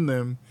send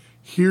them.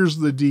 Here's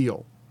the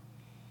deal.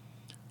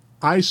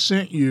 I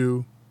sent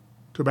you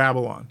to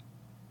Babylon,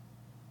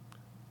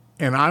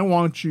 and I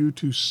want you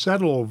to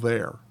settle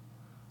there.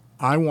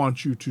 I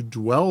want you to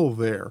dwell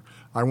there.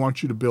 I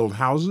want you to build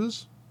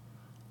houses.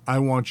 I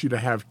want you to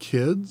have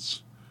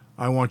kids.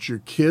 I want your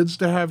kids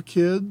to have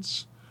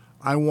kids.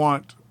 I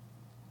want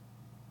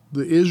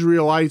the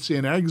Israelites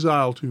in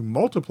exile to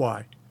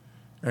multiply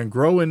and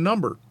grow in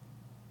number.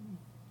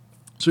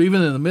 So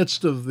even in the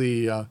midst of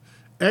the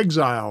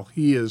exile,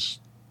 he is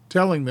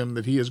telling them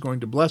that he is going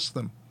to bless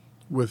them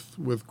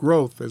with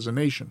growth as a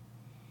nation.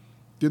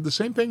 Did the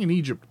same thing in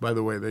Egypt, by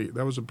the way.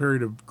 That was a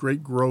period of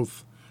great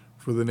growth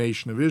for the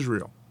nation of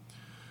Israel.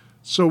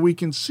 So we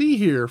can see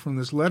here from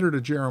this letter to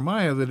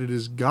Jeremiah that it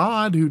is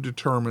God who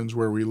determines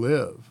where we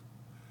live.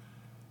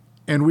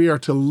 And we are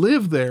to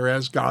live there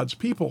as God's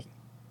people.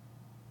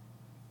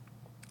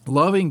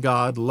 Loving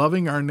God,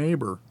 loving our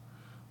neighbor.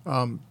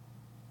 Jeremiah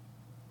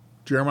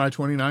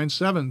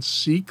 29:7,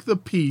 seek the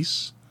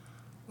peace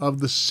of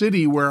the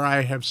city where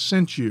I have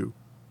sent you,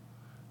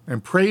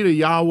 and pray to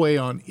Yahweh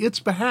on its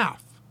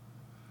behalf,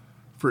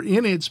 for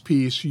in its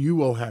peace you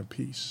will have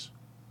peace.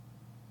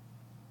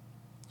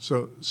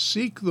 So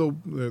seek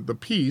the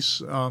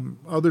peace.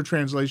 Other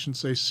translations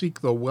say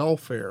seek the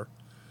welfare.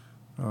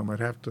 I'd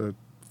have to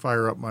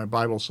fire up my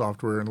Bible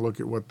software and look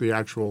at what the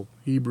actual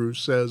Hebrew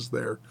says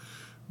there.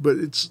 But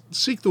it's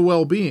seek the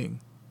well-being.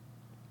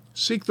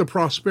 Seek the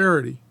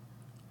prosperity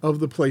of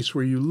the place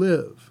where you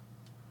live.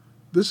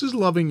 This is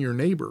loving your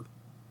neighbor.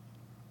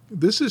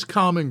 This is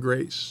common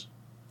grace,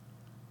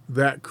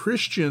 that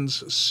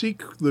Christians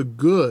seek the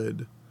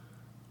good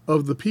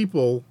of the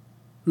people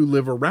who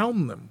live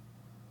around them.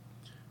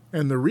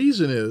 And the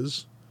reason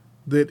is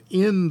that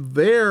in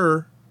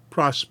their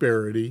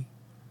prosperity,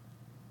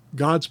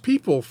 God's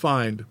people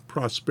find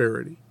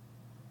prosperity.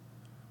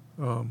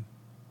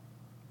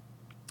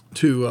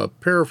 To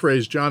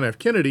paraphrase John F.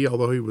 Kennedy,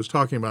 although he was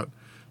talking about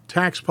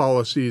tax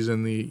policies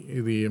in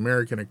the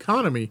American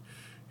economy,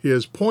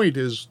 his point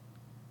is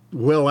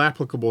well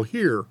applicable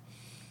here.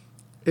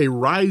 A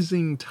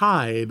rising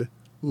tide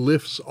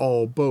lifts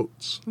all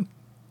boats.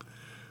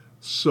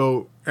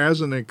 So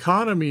as an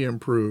economy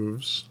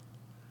improves,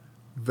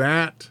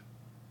 and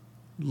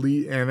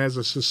as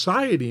a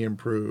society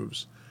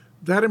improves,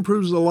 that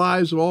improves the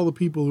lives of all the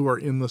people who are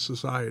in the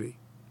society.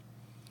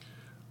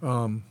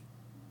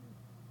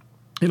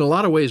 In a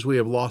lot of ways, we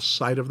have lost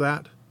sight of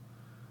that.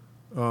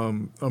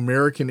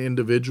 American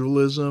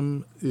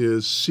individualism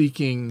is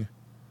seeking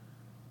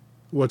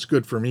what's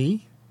good for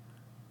me,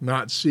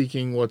 not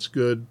seeking what's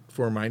good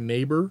for my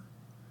neighbor.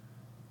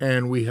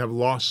 And we have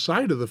lost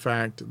sight of the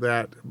fact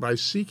that by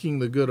seeking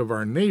the good of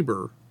our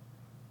neighbor,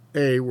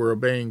 A, we're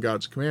obeying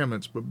God's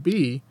commandments, but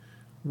B,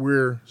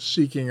 we're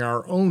seeking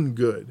our own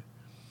good.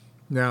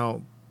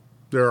 Now,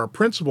 there are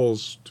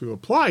principles to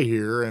apply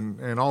here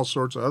and all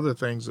sorts of other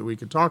things that we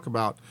could talk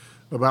about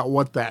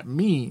what that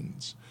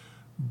means.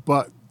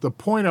 But the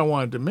point I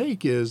wanted to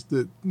make is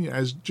that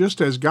just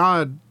as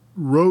God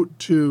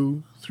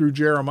through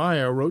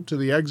Jeremiah, wrote to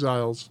the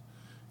exiles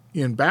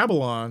in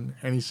Babylon,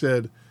 and he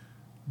said,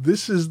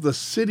 this is the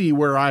city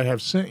where I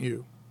have sent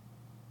you.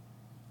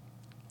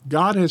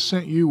 God has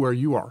sent you where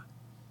you are.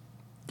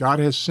 God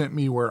has sent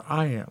me where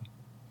I am.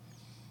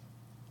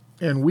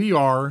 And we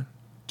are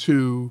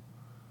to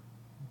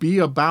be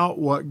about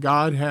what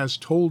God has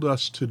told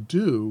us to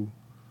do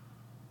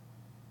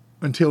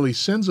until he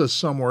sends us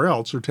somewhere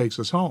else or takes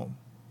us home.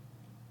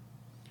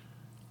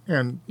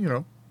 And,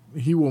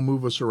 he will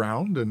move us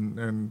around,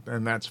 and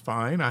that's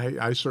fine.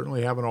 I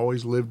certainly haven't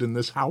always lived in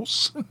this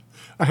house.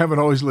 I haven't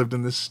always lived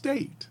in this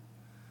state.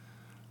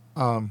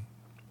 I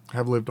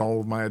have lived all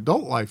of my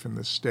adult life in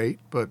this state,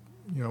 but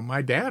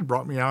my dad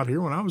brought me out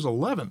here when I was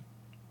 11,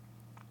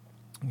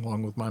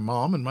 along with my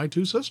mom and my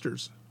 2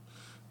 sisters,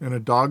 and a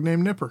dog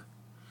named Nipper.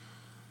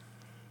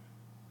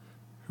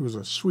 It was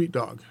a sweet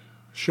dog,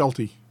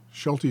 Sheltie.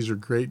 Shelties are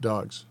great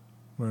dogs.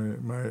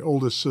 My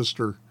oldest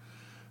sister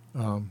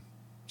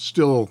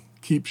still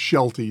keeps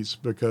Shelties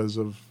because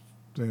of,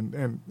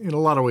 and in a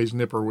lot of ways,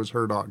 Nipper was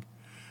her dog.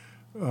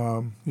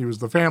 He was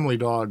the family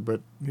dog,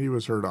 but he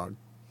was her dog.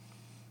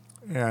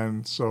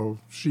 And so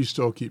she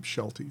still keeps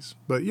Shelties.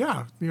 But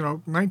yeah,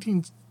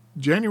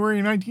 January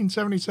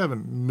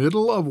 1977,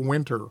 middle of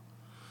winter,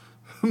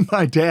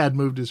 my dad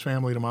moved his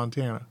family to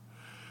Montana.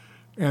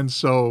 And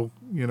so,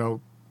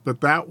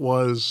 but that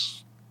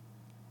was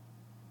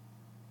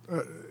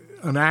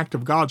an act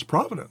of God's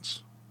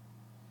providence.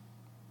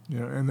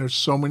 And there's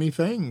so many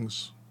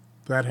things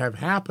that have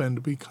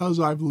happened because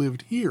I've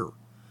lived here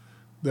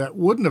that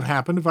wouldn't have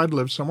happened if I'd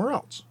lived somewhere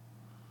else.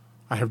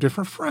 I have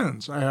different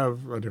friends. I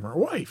have a different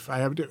wife.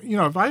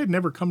 If I had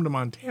never come to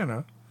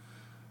Montana,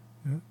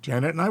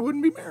 Janet and I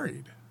wouldn't be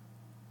married.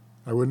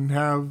 I wouldn't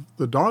have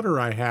the daughter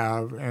I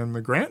have and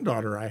the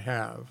granddaughter I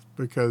have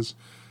because,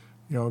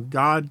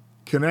 God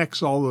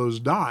connects all those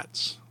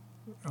dots.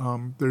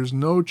 There's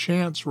no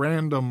chance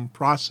random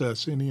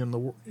process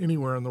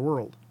anywhere in the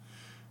world.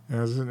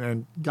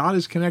 And God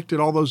has connected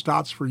all those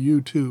dots for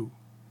you too.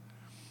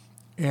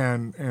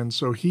 And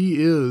so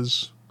he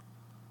is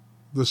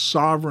the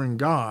sovereign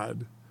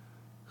God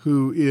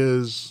who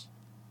is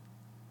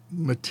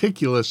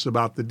meticulous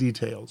about the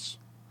details.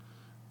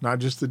 Not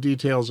just the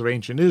details of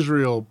ancient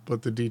Israel,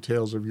 but the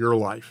details of your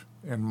life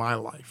and my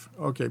life.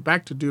 Okay,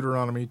 back to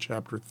Deuteronomy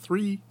chapter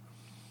 3,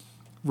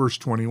 verse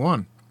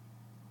 21.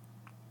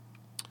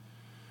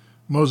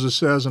 Moses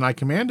says, "And I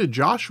commanded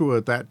Joshua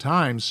at that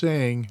time,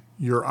 saying,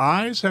 Your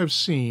eyes have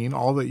seen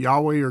all that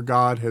Yahweh your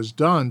God has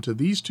done to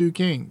these 2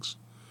 kings.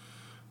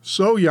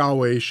 So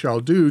Yahweh shall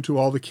do to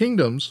all the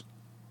kingdoms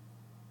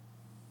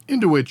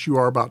into which you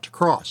are about to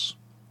cross.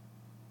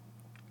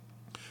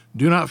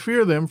 Do not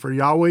fear them, for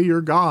Yahweh your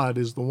God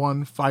is the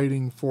one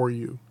fighting for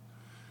you."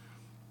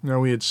 Now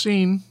we had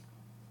seen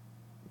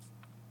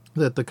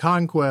that the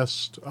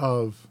conquest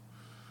of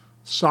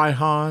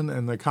Sihon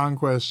and the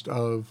conquest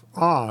of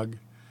Og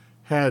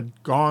had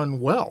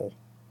gone well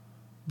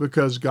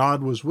because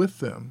God was with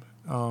them.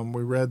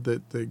 We read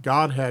that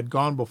God had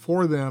gone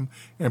before them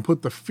and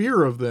put the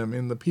fear of them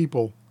in the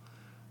people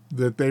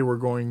that they were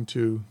going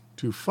to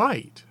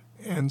fight.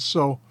 And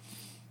so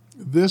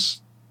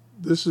this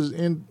is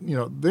in,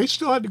 they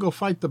still had to go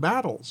fight the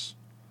battles.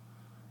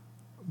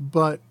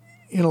 But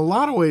in a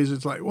lot of ways,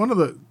 it's like one of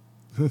the,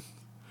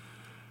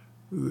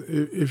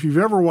 if you've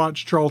ever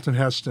watched Charlton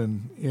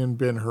Heston in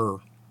Ben-Hur,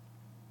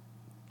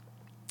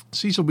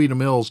 Cecil B.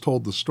 DeMille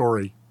told the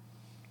story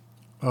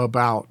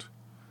about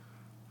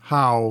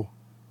how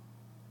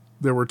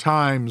there were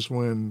times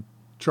when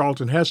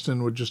Charlton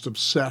Heston would just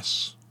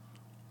obsess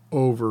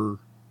over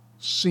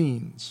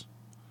scenes.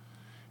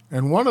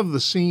 And one of the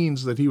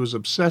scenes that he was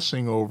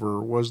obsessing over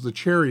was the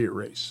chariot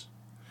race.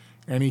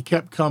 And he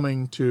kept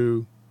coming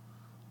to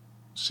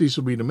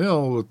Cecil B.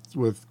 DeMille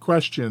with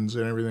questions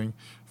and everything.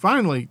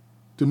 Finally,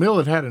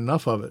 DeMille had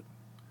enough of it.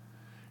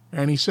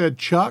 And he said,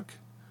 "Chuck,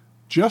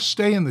 just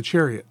stay in the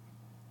chariot.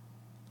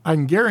 I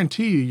can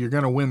guarantee you're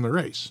going to win the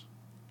race."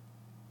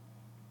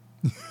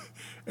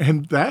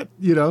 And that,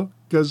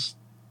 because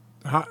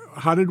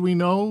how did we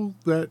know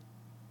that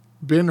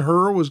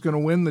Ben-Hur was going to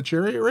win the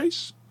chariot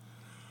race?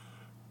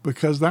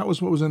 Because that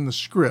was what was in the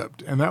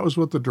script, and that was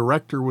what the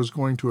director was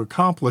going to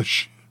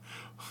accomplish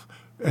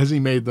as he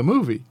made the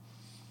movie.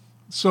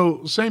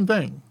 So, same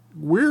thing.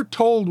 We're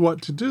told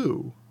what to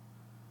do.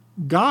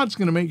 God's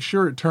going to make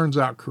sure it turns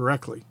out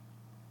correctly.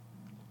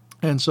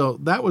 And so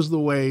that was the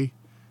way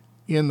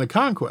in the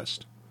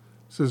conquest.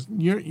 It says,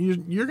 you're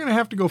going to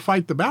have to go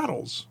fight the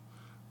battles,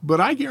 but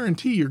I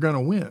guarantee you're going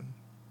to win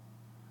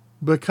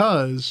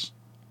because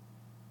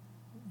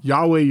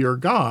Yahweh your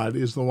God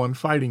is the one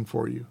fighting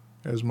for you,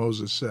 as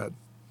Moses said.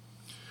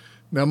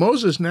 Now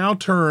Moses now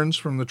turns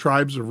from the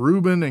tribes of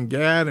Reuben and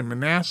Gad and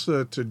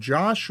Manasseh to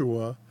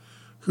Joshua,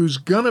 who's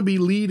going to be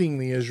leading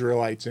the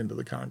Israelites into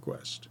the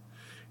conquest.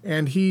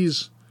 And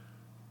he's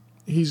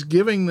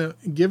giving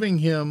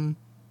him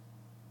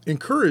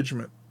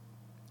encouragement.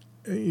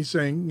 He's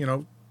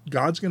saying,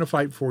 God's going to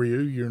fight for you.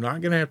 You're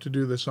not going to have to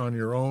do this on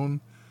your own.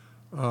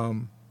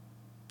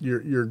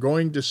 You're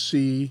going to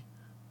see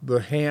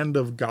the hand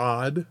of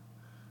God,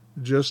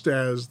 just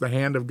as the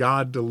hand of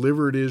God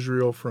delivered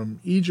Israel from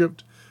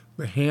Egypt.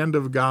 The hand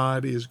of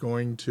God is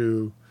going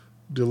to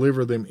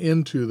deliver them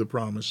into the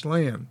promised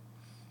land.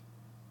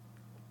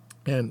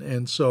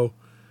 And so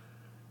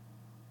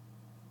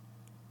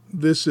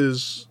this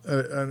is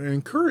an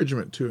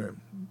encouragement to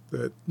him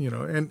that,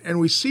 and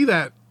we see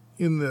that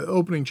in the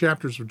opening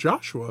chapters of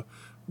Joshua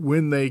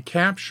when they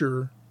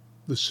capture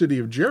the city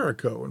of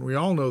Jericho. And we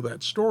all know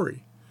that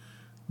story,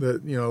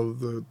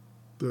 that,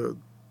 the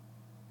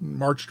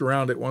marched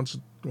around it once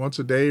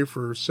a day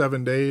for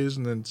 7 days,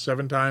 and then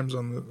 7 times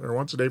or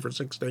once a day for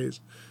 6 days,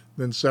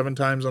 then 7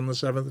 times on the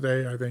 7th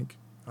day, I think.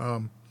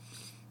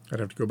 I'd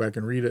have to go back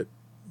and read it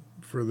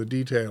for the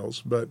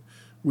details, but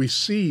we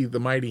see the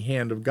mighty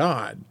hand of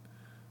God,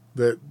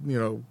 that,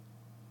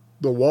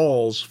 the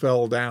walls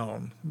fell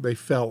down. They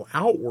fell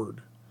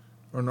outward.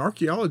 And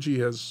archaeology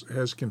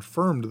has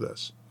confirmed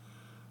this.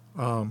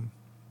 You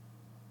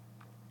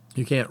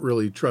can't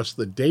really trust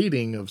the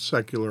dating of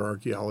secular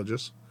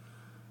archaeologists,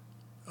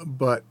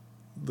 but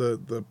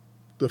the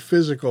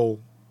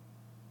physical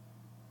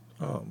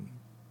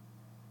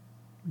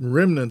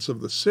remnants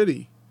of the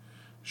city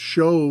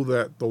show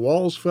that the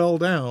walls fell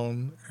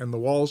down and the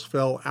walls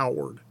fell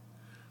outward,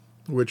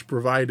 which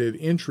provided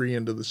entry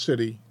into the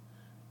city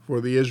for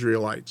the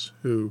Israelites,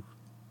 who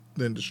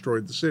then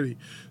destroyed the city.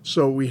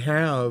 So we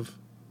have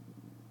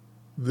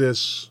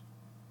this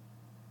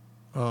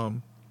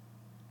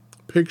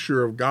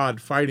picture of God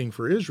fighting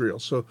for Israel.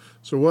 So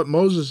what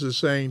Moses is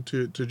saying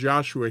to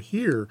Joshua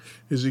here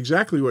is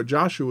exactly what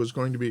Joshua is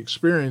going to be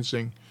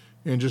experiencing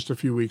in just a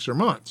few weeks or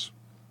months.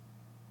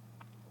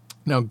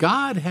 Now,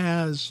 God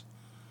has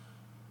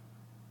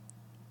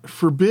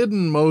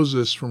forbidden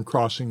Moses from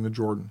crossing the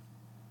Jordan.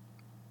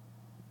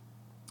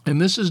 And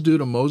this is due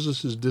to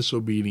Moses'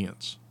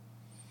 disobedience.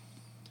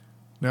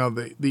 Now,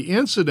 the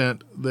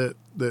incident that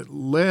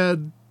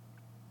led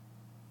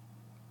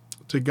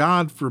to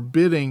God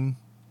forbidding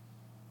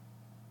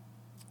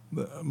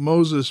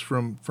Moses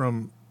from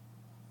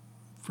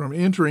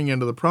entering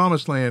into the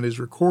promised land is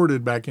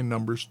recorded back in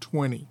Numbers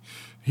 20.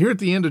 Here at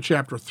the end of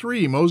chapter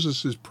 3,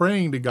 Moses is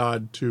praying to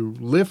God to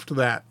lift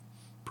that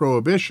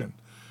prohibition.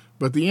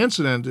 But the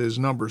incident is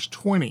Numbers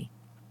 20.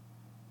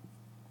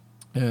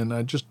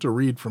 And just to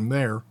read from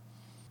there.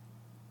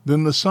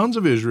 Then the sons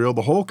of Israel,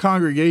 the whole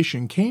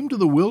congregation, came to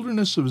the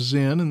wilderness of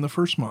Zin in the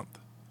first month.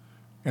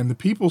 And the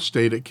people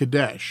stayed at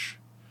Kadesh.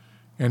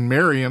 And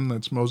Miriam,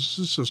 that's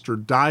Moses' sister,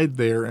 died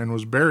there and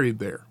was buried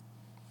there.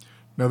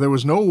 Now there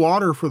was no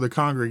water for the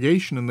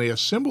congregation, and they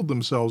assembled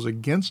themselves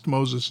against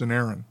Moses and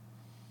Aaron.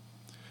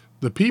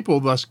 The people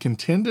thus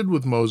contended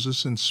with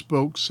Moses and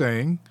spoke,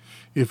 saying,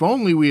 If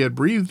only we had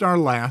breathed our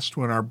last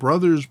when our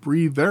brothers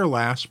breathed their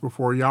last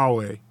before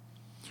Yahweh.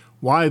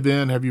 Why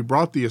then have you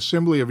brought the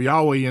assembly of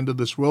Yahweh into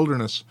this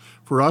wilderness,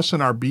 for us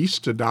and our beasts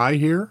to die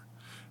here?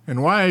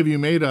 And why have you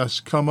made us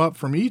come up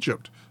from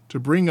Egypt to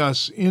bring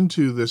us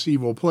into this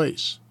evil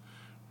place?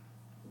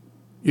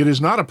 It is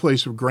not a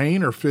place of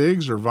grain or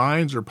figs or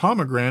vines or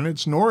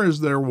pomegranates, nor is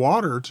there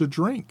water to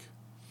drink.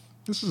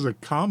 This is a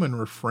common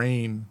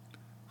refrain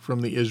from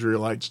the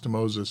Israelites to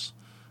Moses.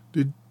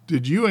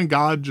 Did you and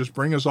God just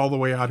bring us all the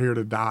way out here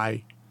to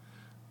die?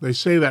 They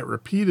say that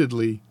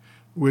repeatedly,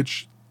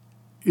 which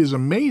is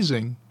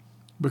amazing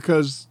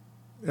because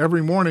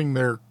every morning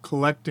they're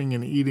collecting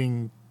and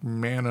eating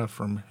manna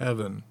from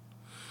heaven.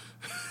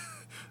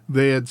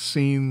 They had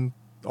seen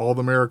all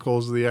the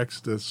miracles of the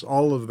Exodus,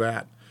 all of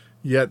that.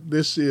 Yet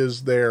this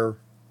is their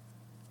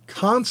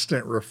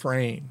constant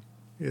refrain,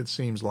 it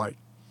seems like.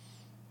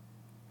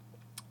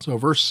 So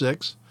verse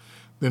 6,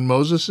 Then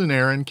Moses and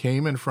Aaron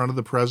came in front of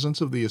the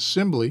presence of the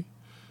assembly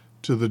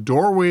to the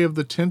doorway of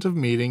the tent of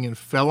meeting and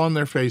fell on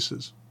their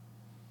faces.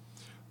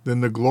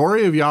 Then the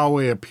glory of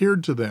Yahweh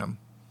appeared to them,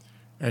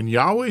 and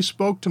Yahweh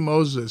spoke to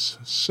Moses,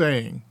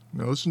 saying,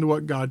 now listen to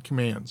what God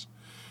commands,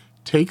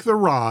 Take the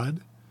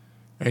rod,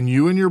 and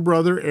you and your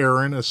brother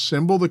Aaron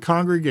assemble the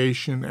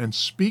congregation and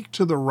speak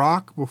to the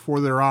rock before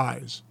their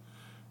eyes,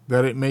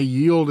 that it may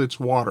yield its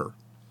water.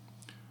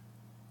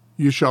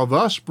 You shall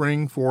thus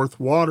bring forth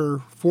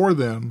water for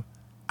them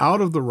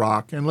out of the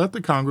rock, and let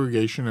the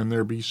congregation and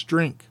their beasts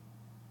drink.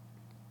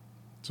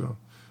 So,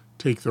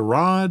 take the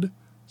rod,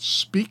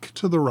 speak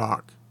to the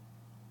rock,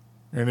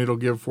 and it'll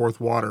give forth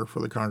water for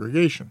the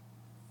congregation.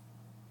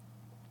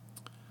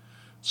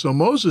 So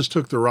Moses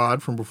took the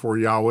rod from before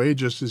Yahweh,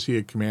 just as he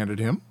had commanded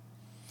him.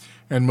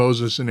 And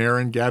Moses and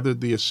Aaron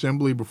gathered the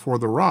assembly before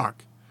the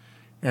rock,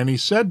 and he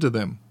said to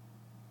them,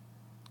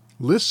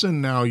 Listen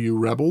now, you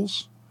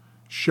rebels,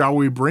 shall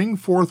we bring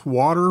forth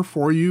water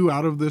for you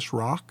out of this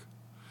rock?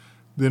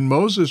 Then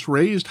Moses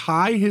raised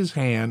high his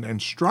hand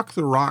and struck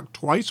the rock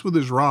twice with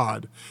his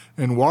rod,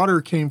 and water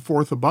came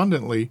forth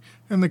abundantly,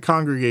 and the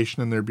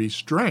congregation and their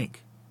beasts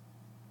drank.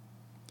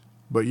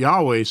 But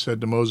Yahweh said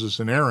to Moses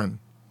and Aaron,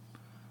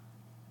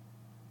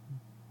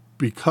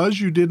 Because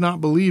you did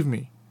not believe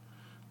me,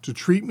 to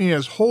treat me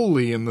as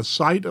holy in the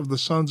sight of the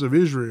sons of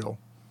Israel,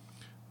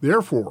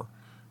 therefore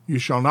you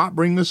shall not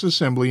bring this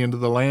assembly into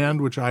the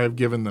land which I have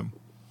given them.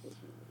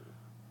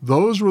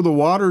 Those were the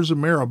waters of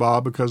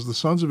Meribah, because the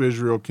sons of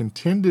Israel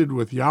contended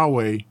with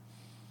Yahweh,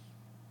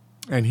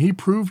 and he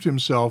proved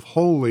himself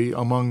holy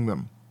among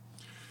them.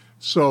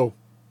 So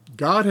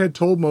God had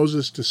told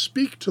Moses to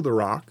speak to the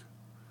rock,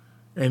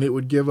 and it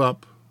would give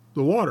up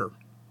the water.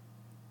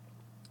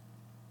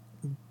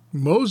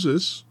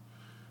 Moses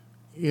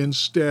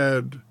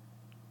instead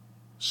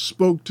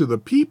spoke to the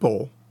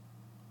people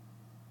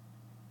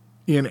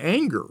in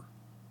anger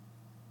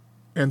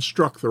and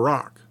struck the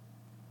rock.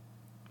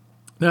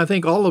 Now, I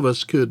think all of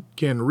us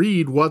can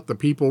read what the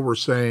people were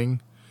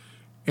saying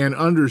and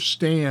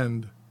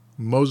understand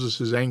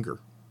Moses' anger.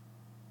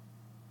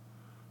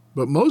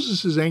 But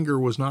Moses' anger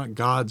was not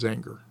God's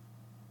anger.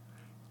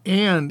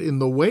 And in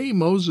the way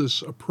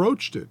Moses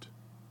approached it,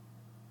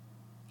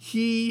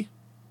 he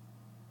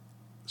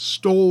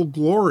stole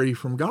glory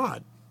from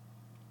God.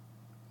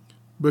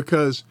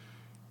 Because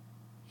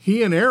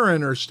he and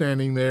Aaron are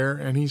standing there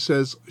and he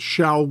says,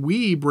 "Shall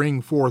we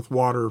bring forth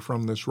water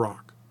from this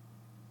rock?"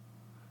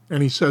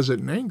 And he says it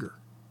in anger.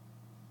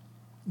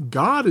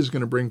 God is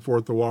going to bring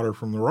forth the water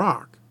from the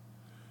rock.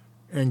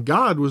 And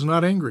God was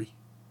not angry.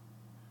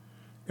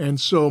 And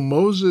so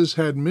Moses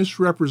had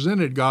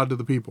misrepresented God to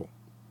the people.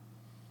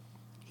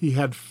 He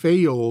had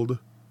failed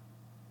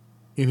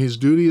in his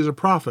duty as a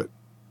prophet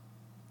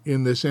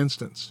in this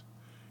instance.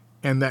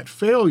 And that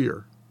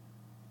failure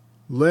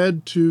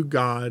led to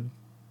God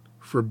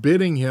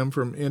forbidding him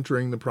from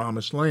entering the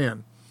promised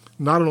land.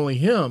 Not only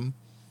him,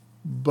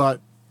 but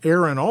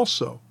Aaron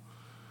also.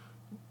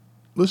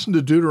 Listen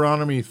to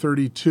Deuteronomy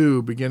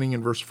 32, beginning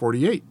in verse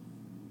 48.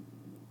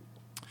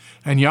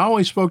 "And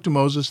Yahweh spoke to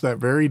Moses that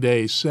very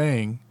day,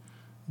 saying,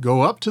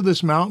 Go up to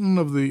this mountain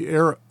of the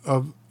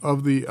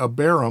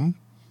Abarim,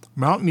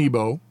 Mount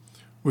Nebo,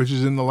 which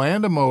is in the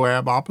land of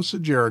Moab,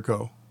 opposite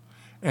Jericho,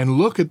 and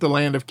look at the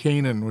land of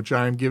Canaan, which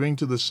I am giving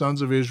to the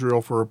sons of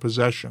Israel for a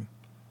possession.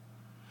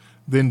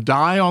 Then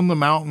die on the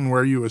mountain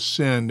where you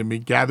ascend, and be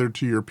gathered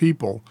to your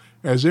people,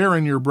 as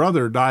Aaron your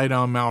brother died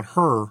on Mount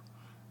Hur,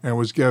 and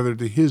was gathered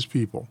to his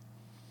people.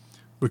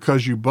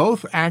 Because you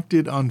both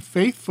acted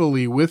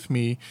unfaithfully with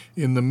me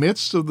in the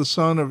midst of the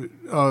son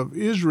of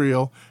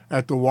Israel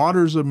at the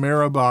waters of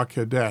Meribah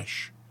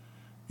Kadesh,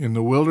 in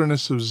the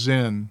wilderness of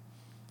Zin,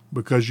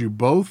 because you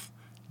both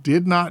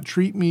did not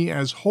treat me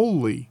as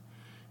holy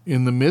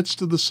in the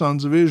midst of the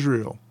sons of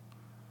Israel.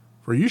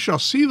 For you shall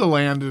see the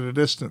land at a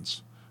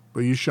distance,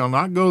 but you shall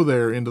not go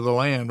there into the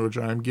land which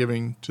I am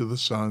giving to the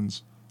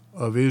sons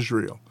of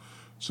Israel."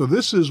 So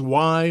this is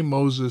why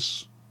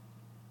Moses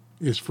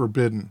is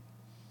forbidden.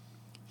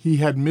 He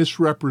had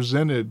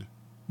misrepresented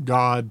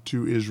God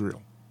to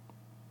Israel.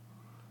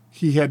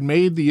 He had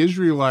made the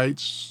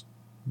Israelites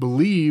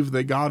believe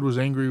that God was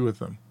angry with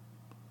them,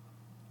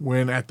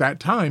 when at that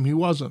time he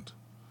wasn't.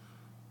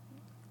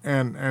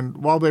 And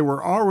while they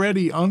were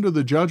already under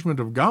the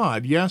judgment of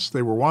God, yes,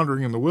 they were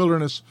wandering in the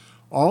wilderness,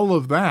 all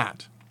of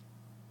that,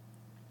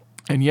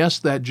 and yes,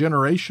 that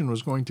generation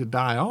was going to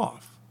die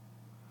off.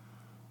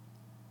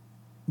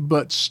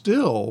 But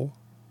still,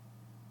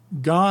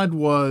 God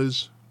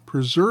was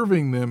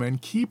preserving them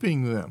and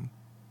keeping them,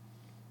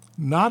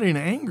 not in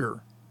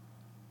anger,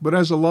 but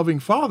as a loving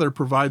father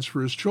provides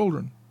for his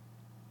children.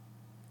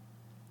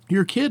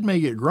 Your kid may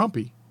get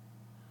grumpy,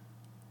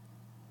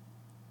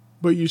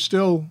 but you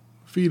still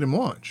feed him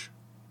lunch.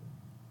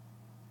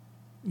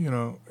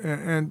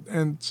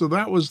 And so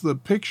that was the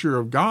picture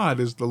of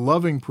God as the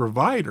loving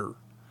provider,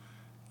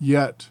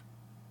 yet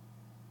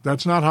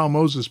that's not how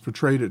Moses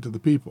portrayed it to the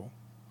people.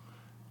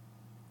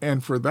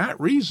 And for that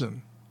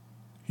reason,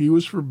 he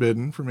was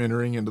forbidden from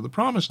entering into the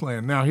promised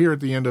land. Now, here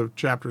at the end of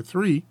chapter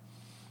 3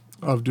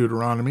 of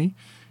Deuteronomy,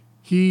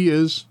 he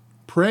is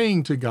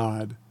praying to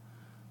God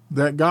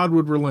that God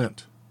would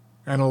relent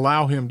and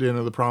allow him to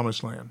enter the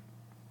promised land.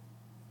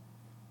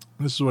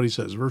 This is what he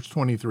says, verse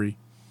 23.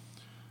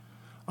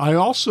 "I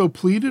also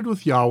pleaded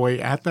with Yahweh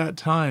at that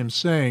time,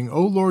 saying,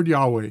 O Lord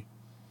Yahweh,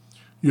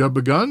 you have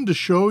begun to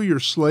show your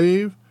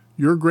slave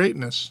your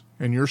greatness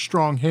and your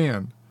strong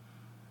hand.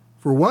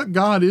 For what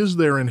God is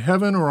there in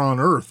heaven or on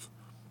earth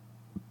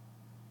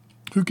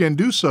who can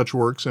do such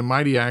works and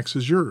mighty acts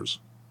as yours?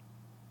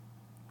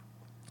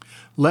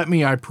 Let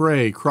me, I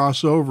pray,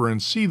 cross over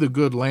and see the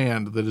good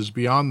land that is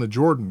beyond the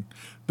Jordan,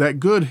 that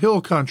good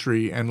hill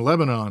country and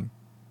Lebanon.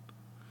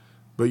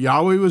 But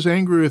Yahweh was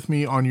angry with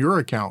me on your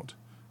account,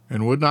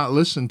 and would not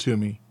listen to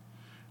me.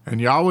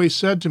 And Yahweh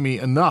said to me,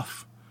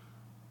 Enough!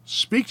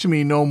 Speak to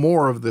me no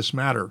more of this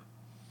matter.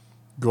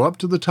 Go up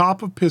to the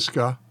top of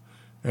Pisgah,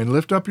 and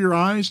lift up your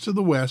eyes to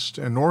the west,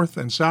 and north,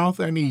 and south,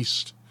 and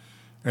east,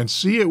 and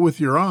see it with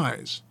your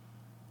eyes.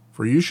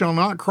 For you shall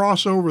not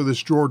cross over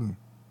this Jordan.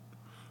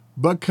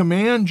 But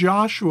command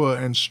Joshua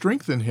and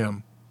strengthen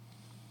him,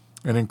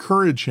 and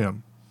encourage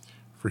him,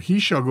 for he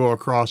shall go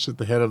across at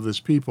the head of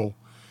this people,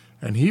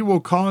 and he will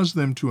cause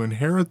them to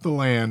inherit the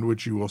land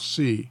which you will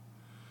see.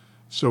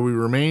 So we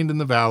remained in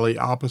the valley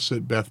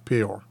opposite Beth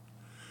Peor."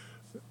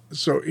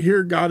 So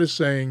here God is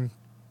saying,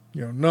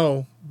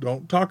 no,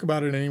 don't talk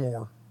about it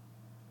anymore.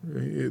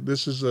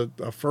 This is a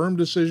firm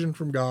decision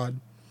from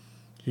God.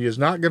 He is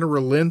not going to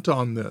relent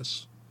on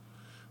this.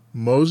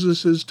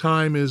 Moses'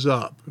 time is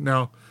up.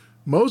 Now,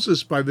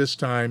 Moses by this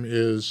time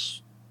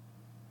is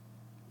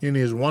in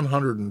his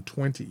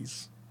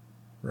 120s,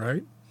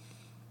 right?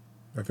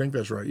 I think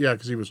that's right. Yeah,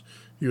 because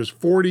he was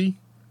 40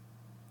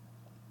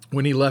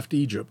 when he left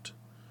Egypt.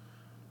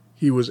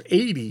 He was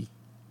 80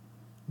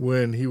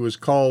 when he was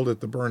called at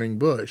the burning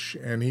bush,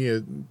 and he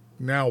had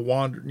now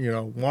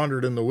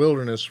wandered in the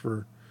wilderness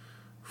for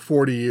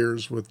 40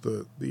 years with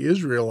the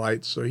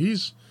Israelites. So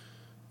he's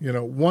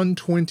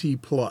 120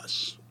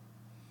 plus.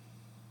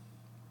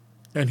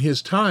 And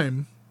his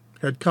time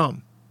had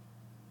come.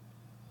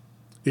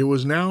 It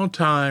was now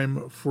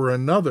time for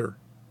another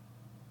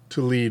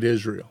to lead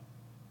Israel.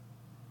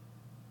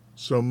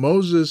 So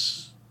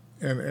Moses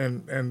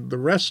and the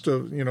rest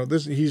of,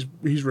 this, he's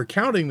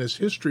recounting this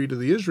history to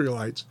the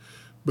Israelites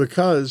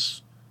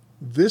because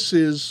this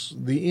is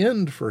the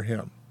end for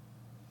him.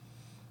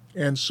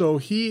 And so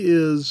he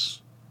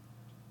is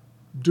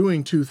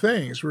doing two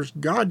things.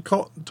 God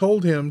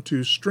told him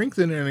to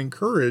strengthen and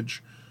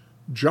encourage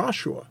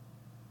Joshua.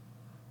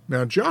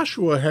 Now,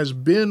 Joshua has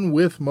been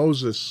with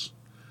Moses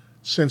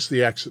since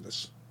the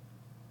Exodus.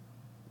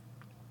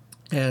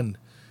 And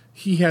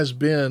he has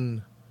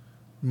been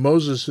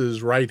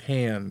Moses' right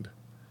hand,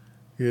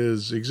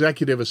 his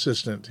executive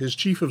assistant, his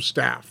chief of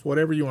staff,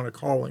 whatever you want to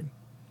call him.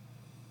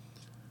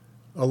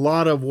 A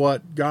lot of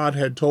what God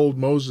had told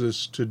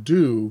Moses to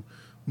do,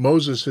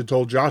 Moses had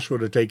told Joshua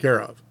to take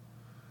care of.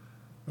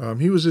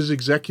 He was his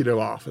executive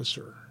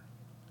officer.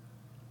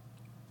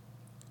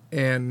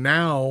 And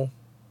now,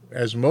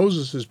 as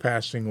Moses is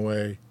passing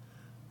away,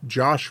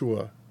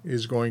 Joshua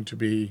is going to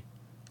be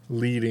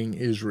leading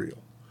Israel.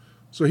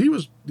 So he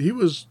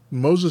was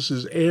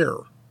Moses' heir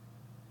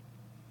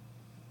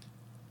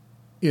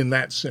in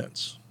that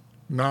sense.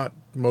 Not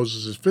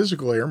Moses'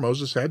 physical heir.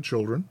 Moses had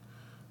children,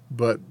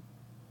 but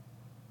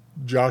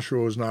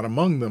Joshua was not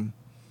among them.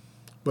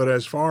 But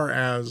as far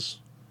as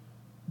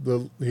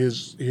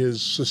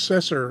his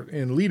successor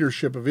in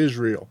leadership of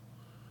Israel,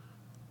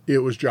 it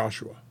was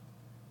Joshua.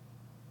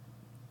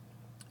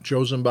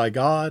 Chosen by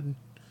God,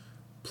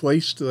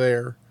 placed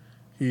there.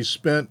 He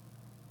spent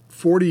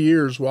 40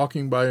 years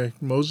walking by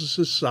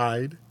Moses'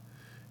 side.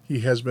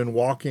 He has been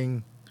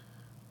walking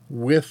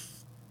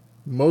with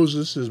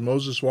Moses as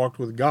Moses walked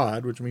with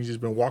God, which means he's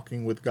been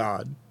walking with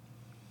God.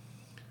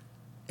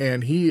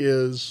 And he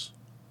is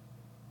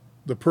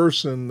the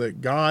person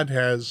that God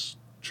has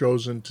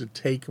chosen to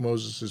take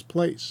Moses'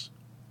 place.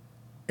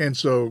 And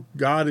so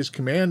God is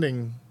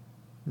commanding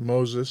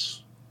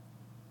Moses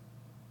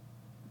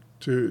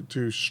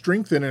to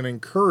strengthen and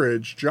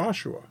encourage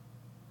Joshua.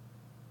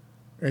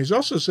 And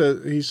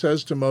he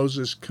says to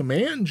Moses,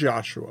 command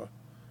Joshua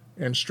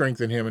and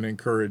strengthen him and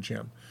encourage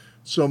him.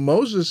 So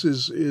Moses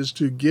is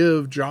to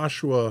give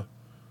Joshua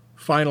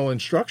final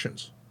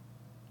instructions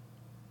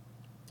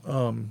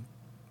and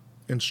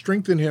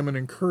strengthen him and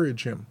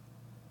encourage him.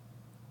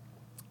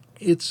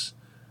 It's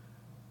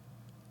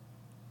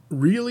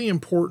really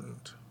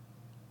important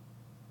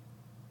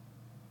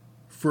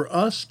for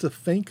us to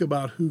think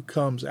about who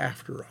comes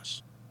after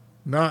us,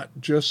 not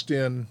just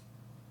in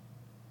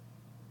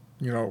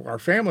our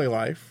family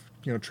life,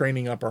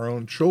 training up our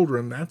own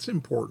children. That's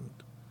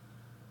important.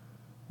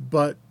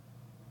 But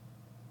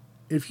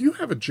if you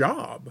have a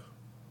job,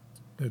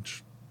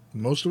 which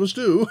most of us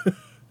do,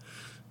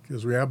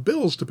 because we have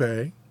bills to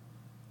pay,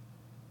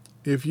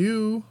 if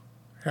you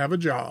have a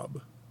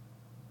job,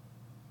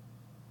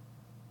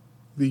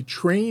 the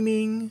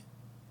training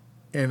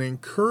and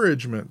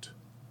encouragement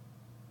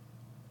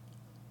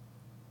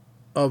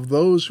of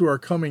those who are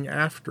coming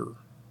after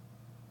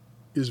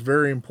is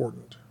very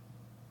important.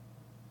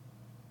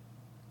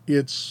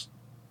 It's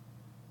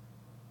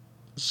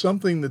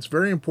something that's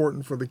very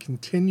important for the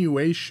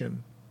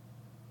continuation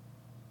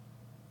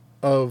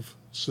of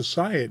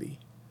society.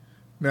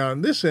 Now,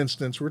 in this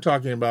instance, we're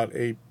talking about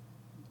a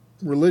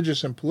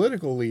religious and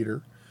political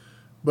leader,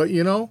 but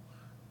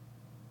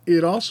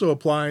it also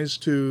applies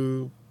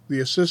to the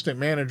assistant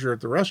manager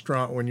at the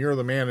restaurant when you're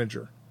the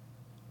manager.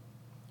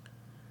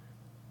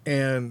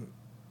 And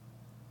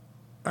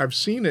I've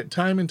seen it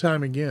time and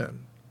time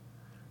again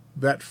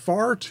that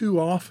far too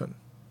often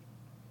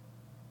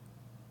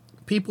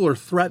people are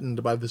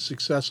threatened by the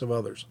success of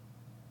others.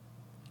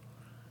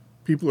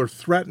 People are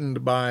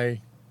threatened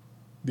by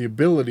the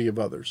ability of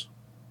others.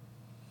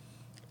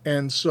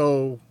 And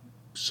so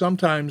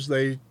sometimes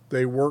they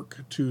work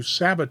to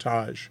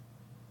sabotage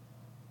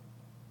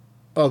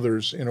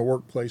others in a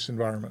workplace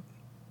environment.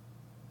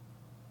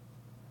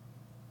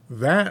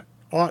 That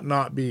ought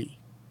not be.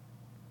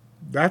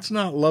 That's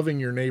not loving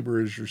your neighbor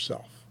as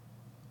yourself.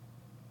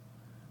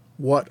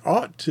 What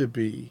ought to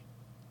be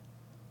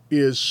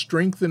is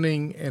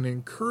strengthening and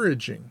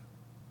encouraging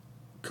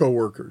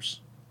coworkers,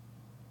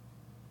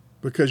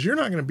 because you're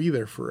not going to be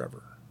there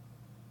forever.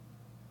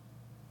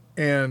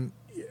 And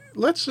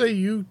let's say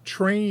you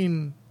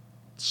train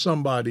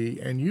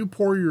somebody and you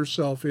pour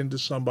yourself into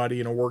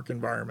somebody in a work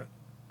environment,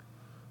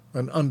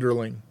 an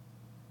underling.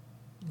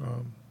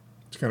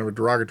 It's kind of a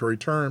derogatory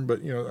term,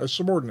 but a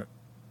subordinate.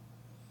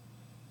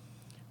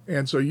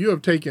 And so you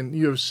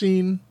have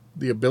seen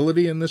the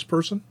ability in this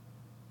person.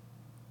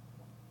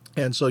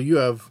 And so you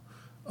have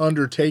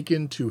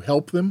undertaken to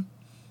help them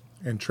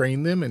and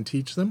train them and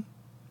teach them.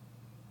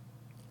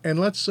 And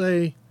let's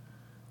say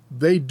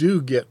they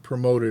do get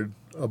promoted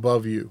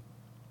above you.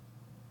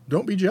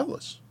 Don't be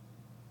jealous.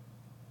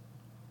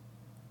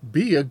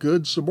 Be a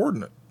good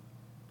subordinate.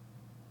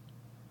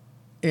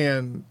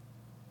 And,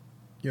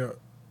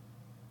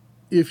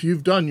 if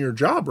you've done your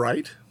job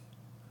right,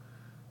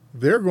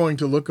 they're going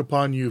to look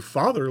upon you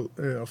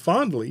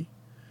fondly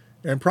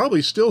and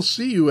probably still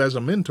see you as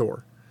a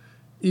mentor,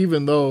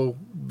 even though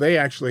they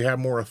actually have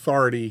more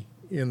authority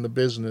in the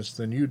business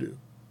than you do.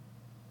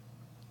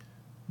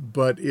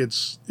 But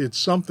it's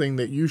something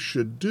that you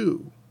should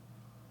do.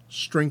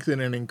 Strengthen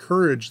and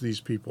encourage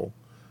these people,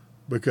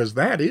 because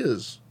that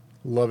is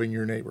loving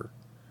your neighbor.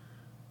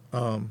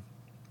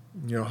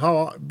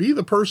 Be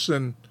the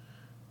person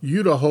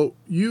be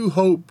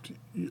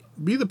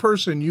the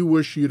person you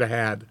wish you'd have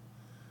had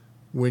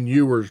when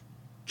you were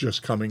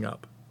just coming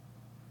up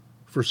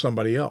for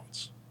somebody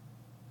else.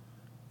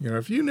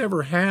 If you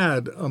never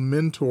had a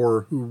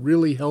mentor who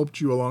really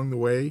helped you along the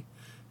way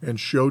and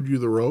showed you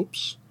the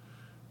ropes,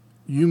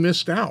 you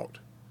missed out.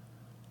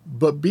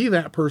 But be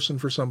that person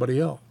for somebody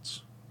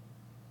else.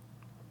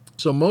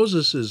 So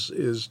Moses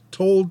is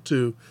told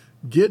to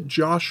get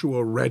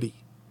Joshua ready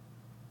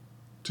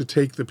to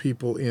take the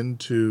people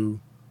into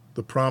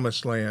the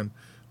promised land,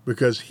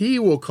 because he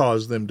will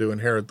cause them to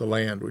inherit the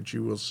land, which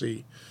you will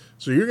see.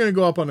 So you're going to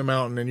go up on the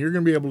mountain and you're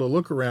going to be able to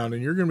look around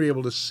and you're going to be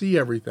able to see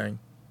everything.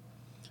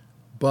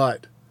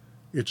 But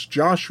it's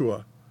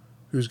Joshua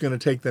who's going to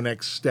take the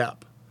next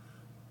step.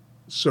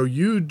 So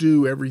you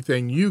do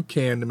everything you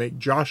can to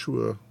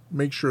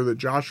make sure that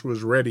Joshua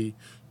is ready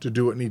to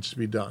do what needs to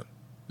be done.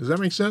 Does that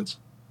make sense?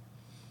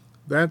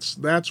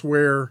 That's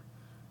where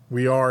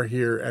we are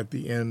here at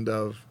the end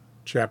of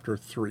chapter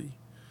 3.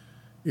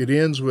 It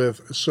ends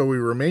with, so we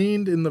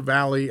remained in the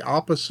valley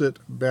opposite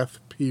Beth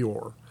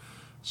Peor.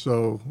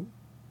 So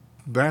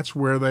that's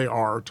where they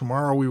are.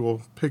 Tomorrow we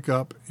will pick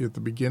up at the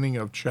beginning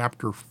of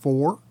chapter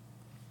 4.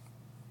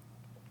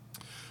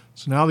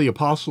 So now the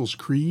Apostles'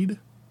 Creed.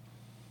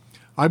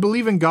 I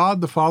believe in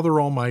God, the Father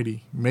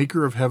Almighty,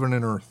 maker of heaven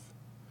and earth,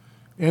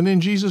 and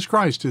in Jesus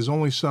Christ, his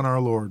only Son, our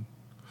Lord,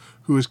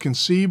 who was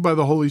conceived by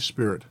the Holy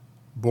Spirit,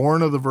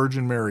 born of the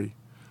Virgin Mary,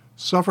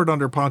 suffered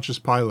under Pontius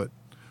Pilate,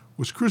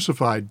 was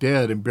crucified,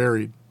 dead, and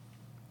buried.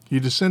 He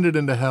descended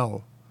into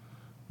hell.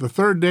 The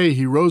third day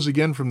he rose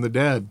again from the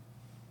dead.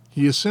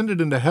 He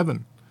ascended into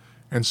heaven,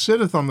 and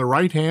sitteth on the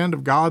right hand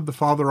of God the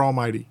Father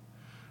Almighty.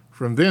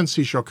 From thence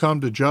he shall come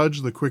to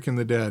judge the quick and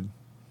the dead.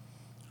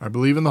 I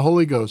believe in the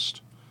Holy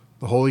Ghost,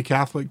 the Holy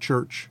Catholic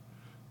Church,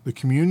 the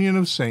communion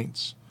of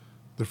saints,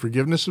 the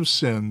forgiveness of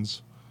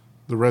sins,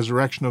 the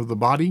resurrection of the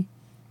body,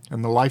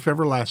 and the life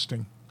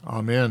everlasting.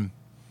 Amen.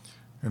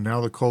 And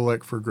now the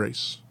collect for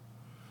grace.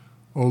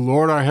 O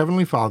Lord, our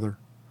heavenly Father,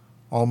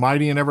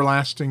 almighty and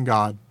everlasting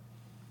God,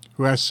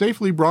 who hast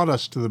safely brought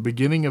us to the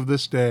beginning of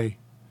this day,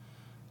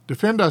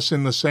 defend us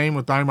in the same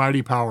with thy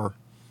mighty power,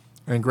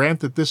 and grant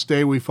that this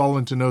day we fall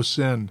into no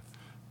sin,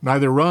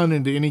 neither run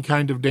into any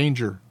kind of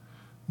danger,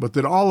 but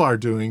that all our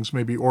doings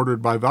may be ordered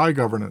by thy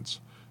governance,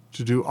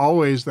 to do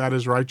always that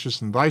is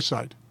righteous in thy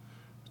sight.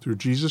 Through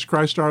Jesus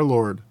Christ our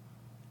Lord.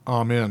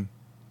 Amen.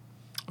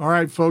 All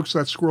right, folks,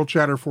 that's Squirrel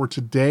Chatter for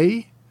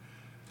today.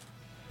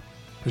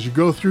 As you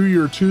go through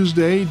your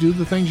Tuesday, do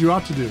the things you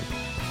ought to do.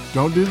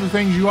 Don't do the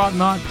things you ought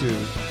not do.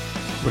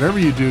 Whatever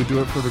you do,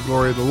 do it for the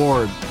glory of the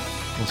Lord.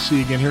 We'll see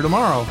you again here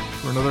tomorrow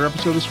for another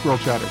episode of Squirrel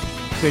Chatter.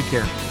 Take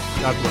care.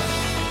 God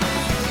bless.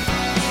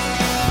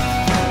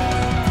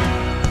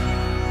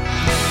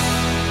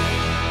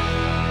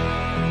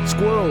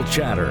 Squirrel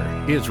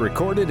Chatter is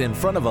recorded in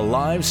front of a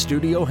live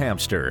studio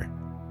hamster.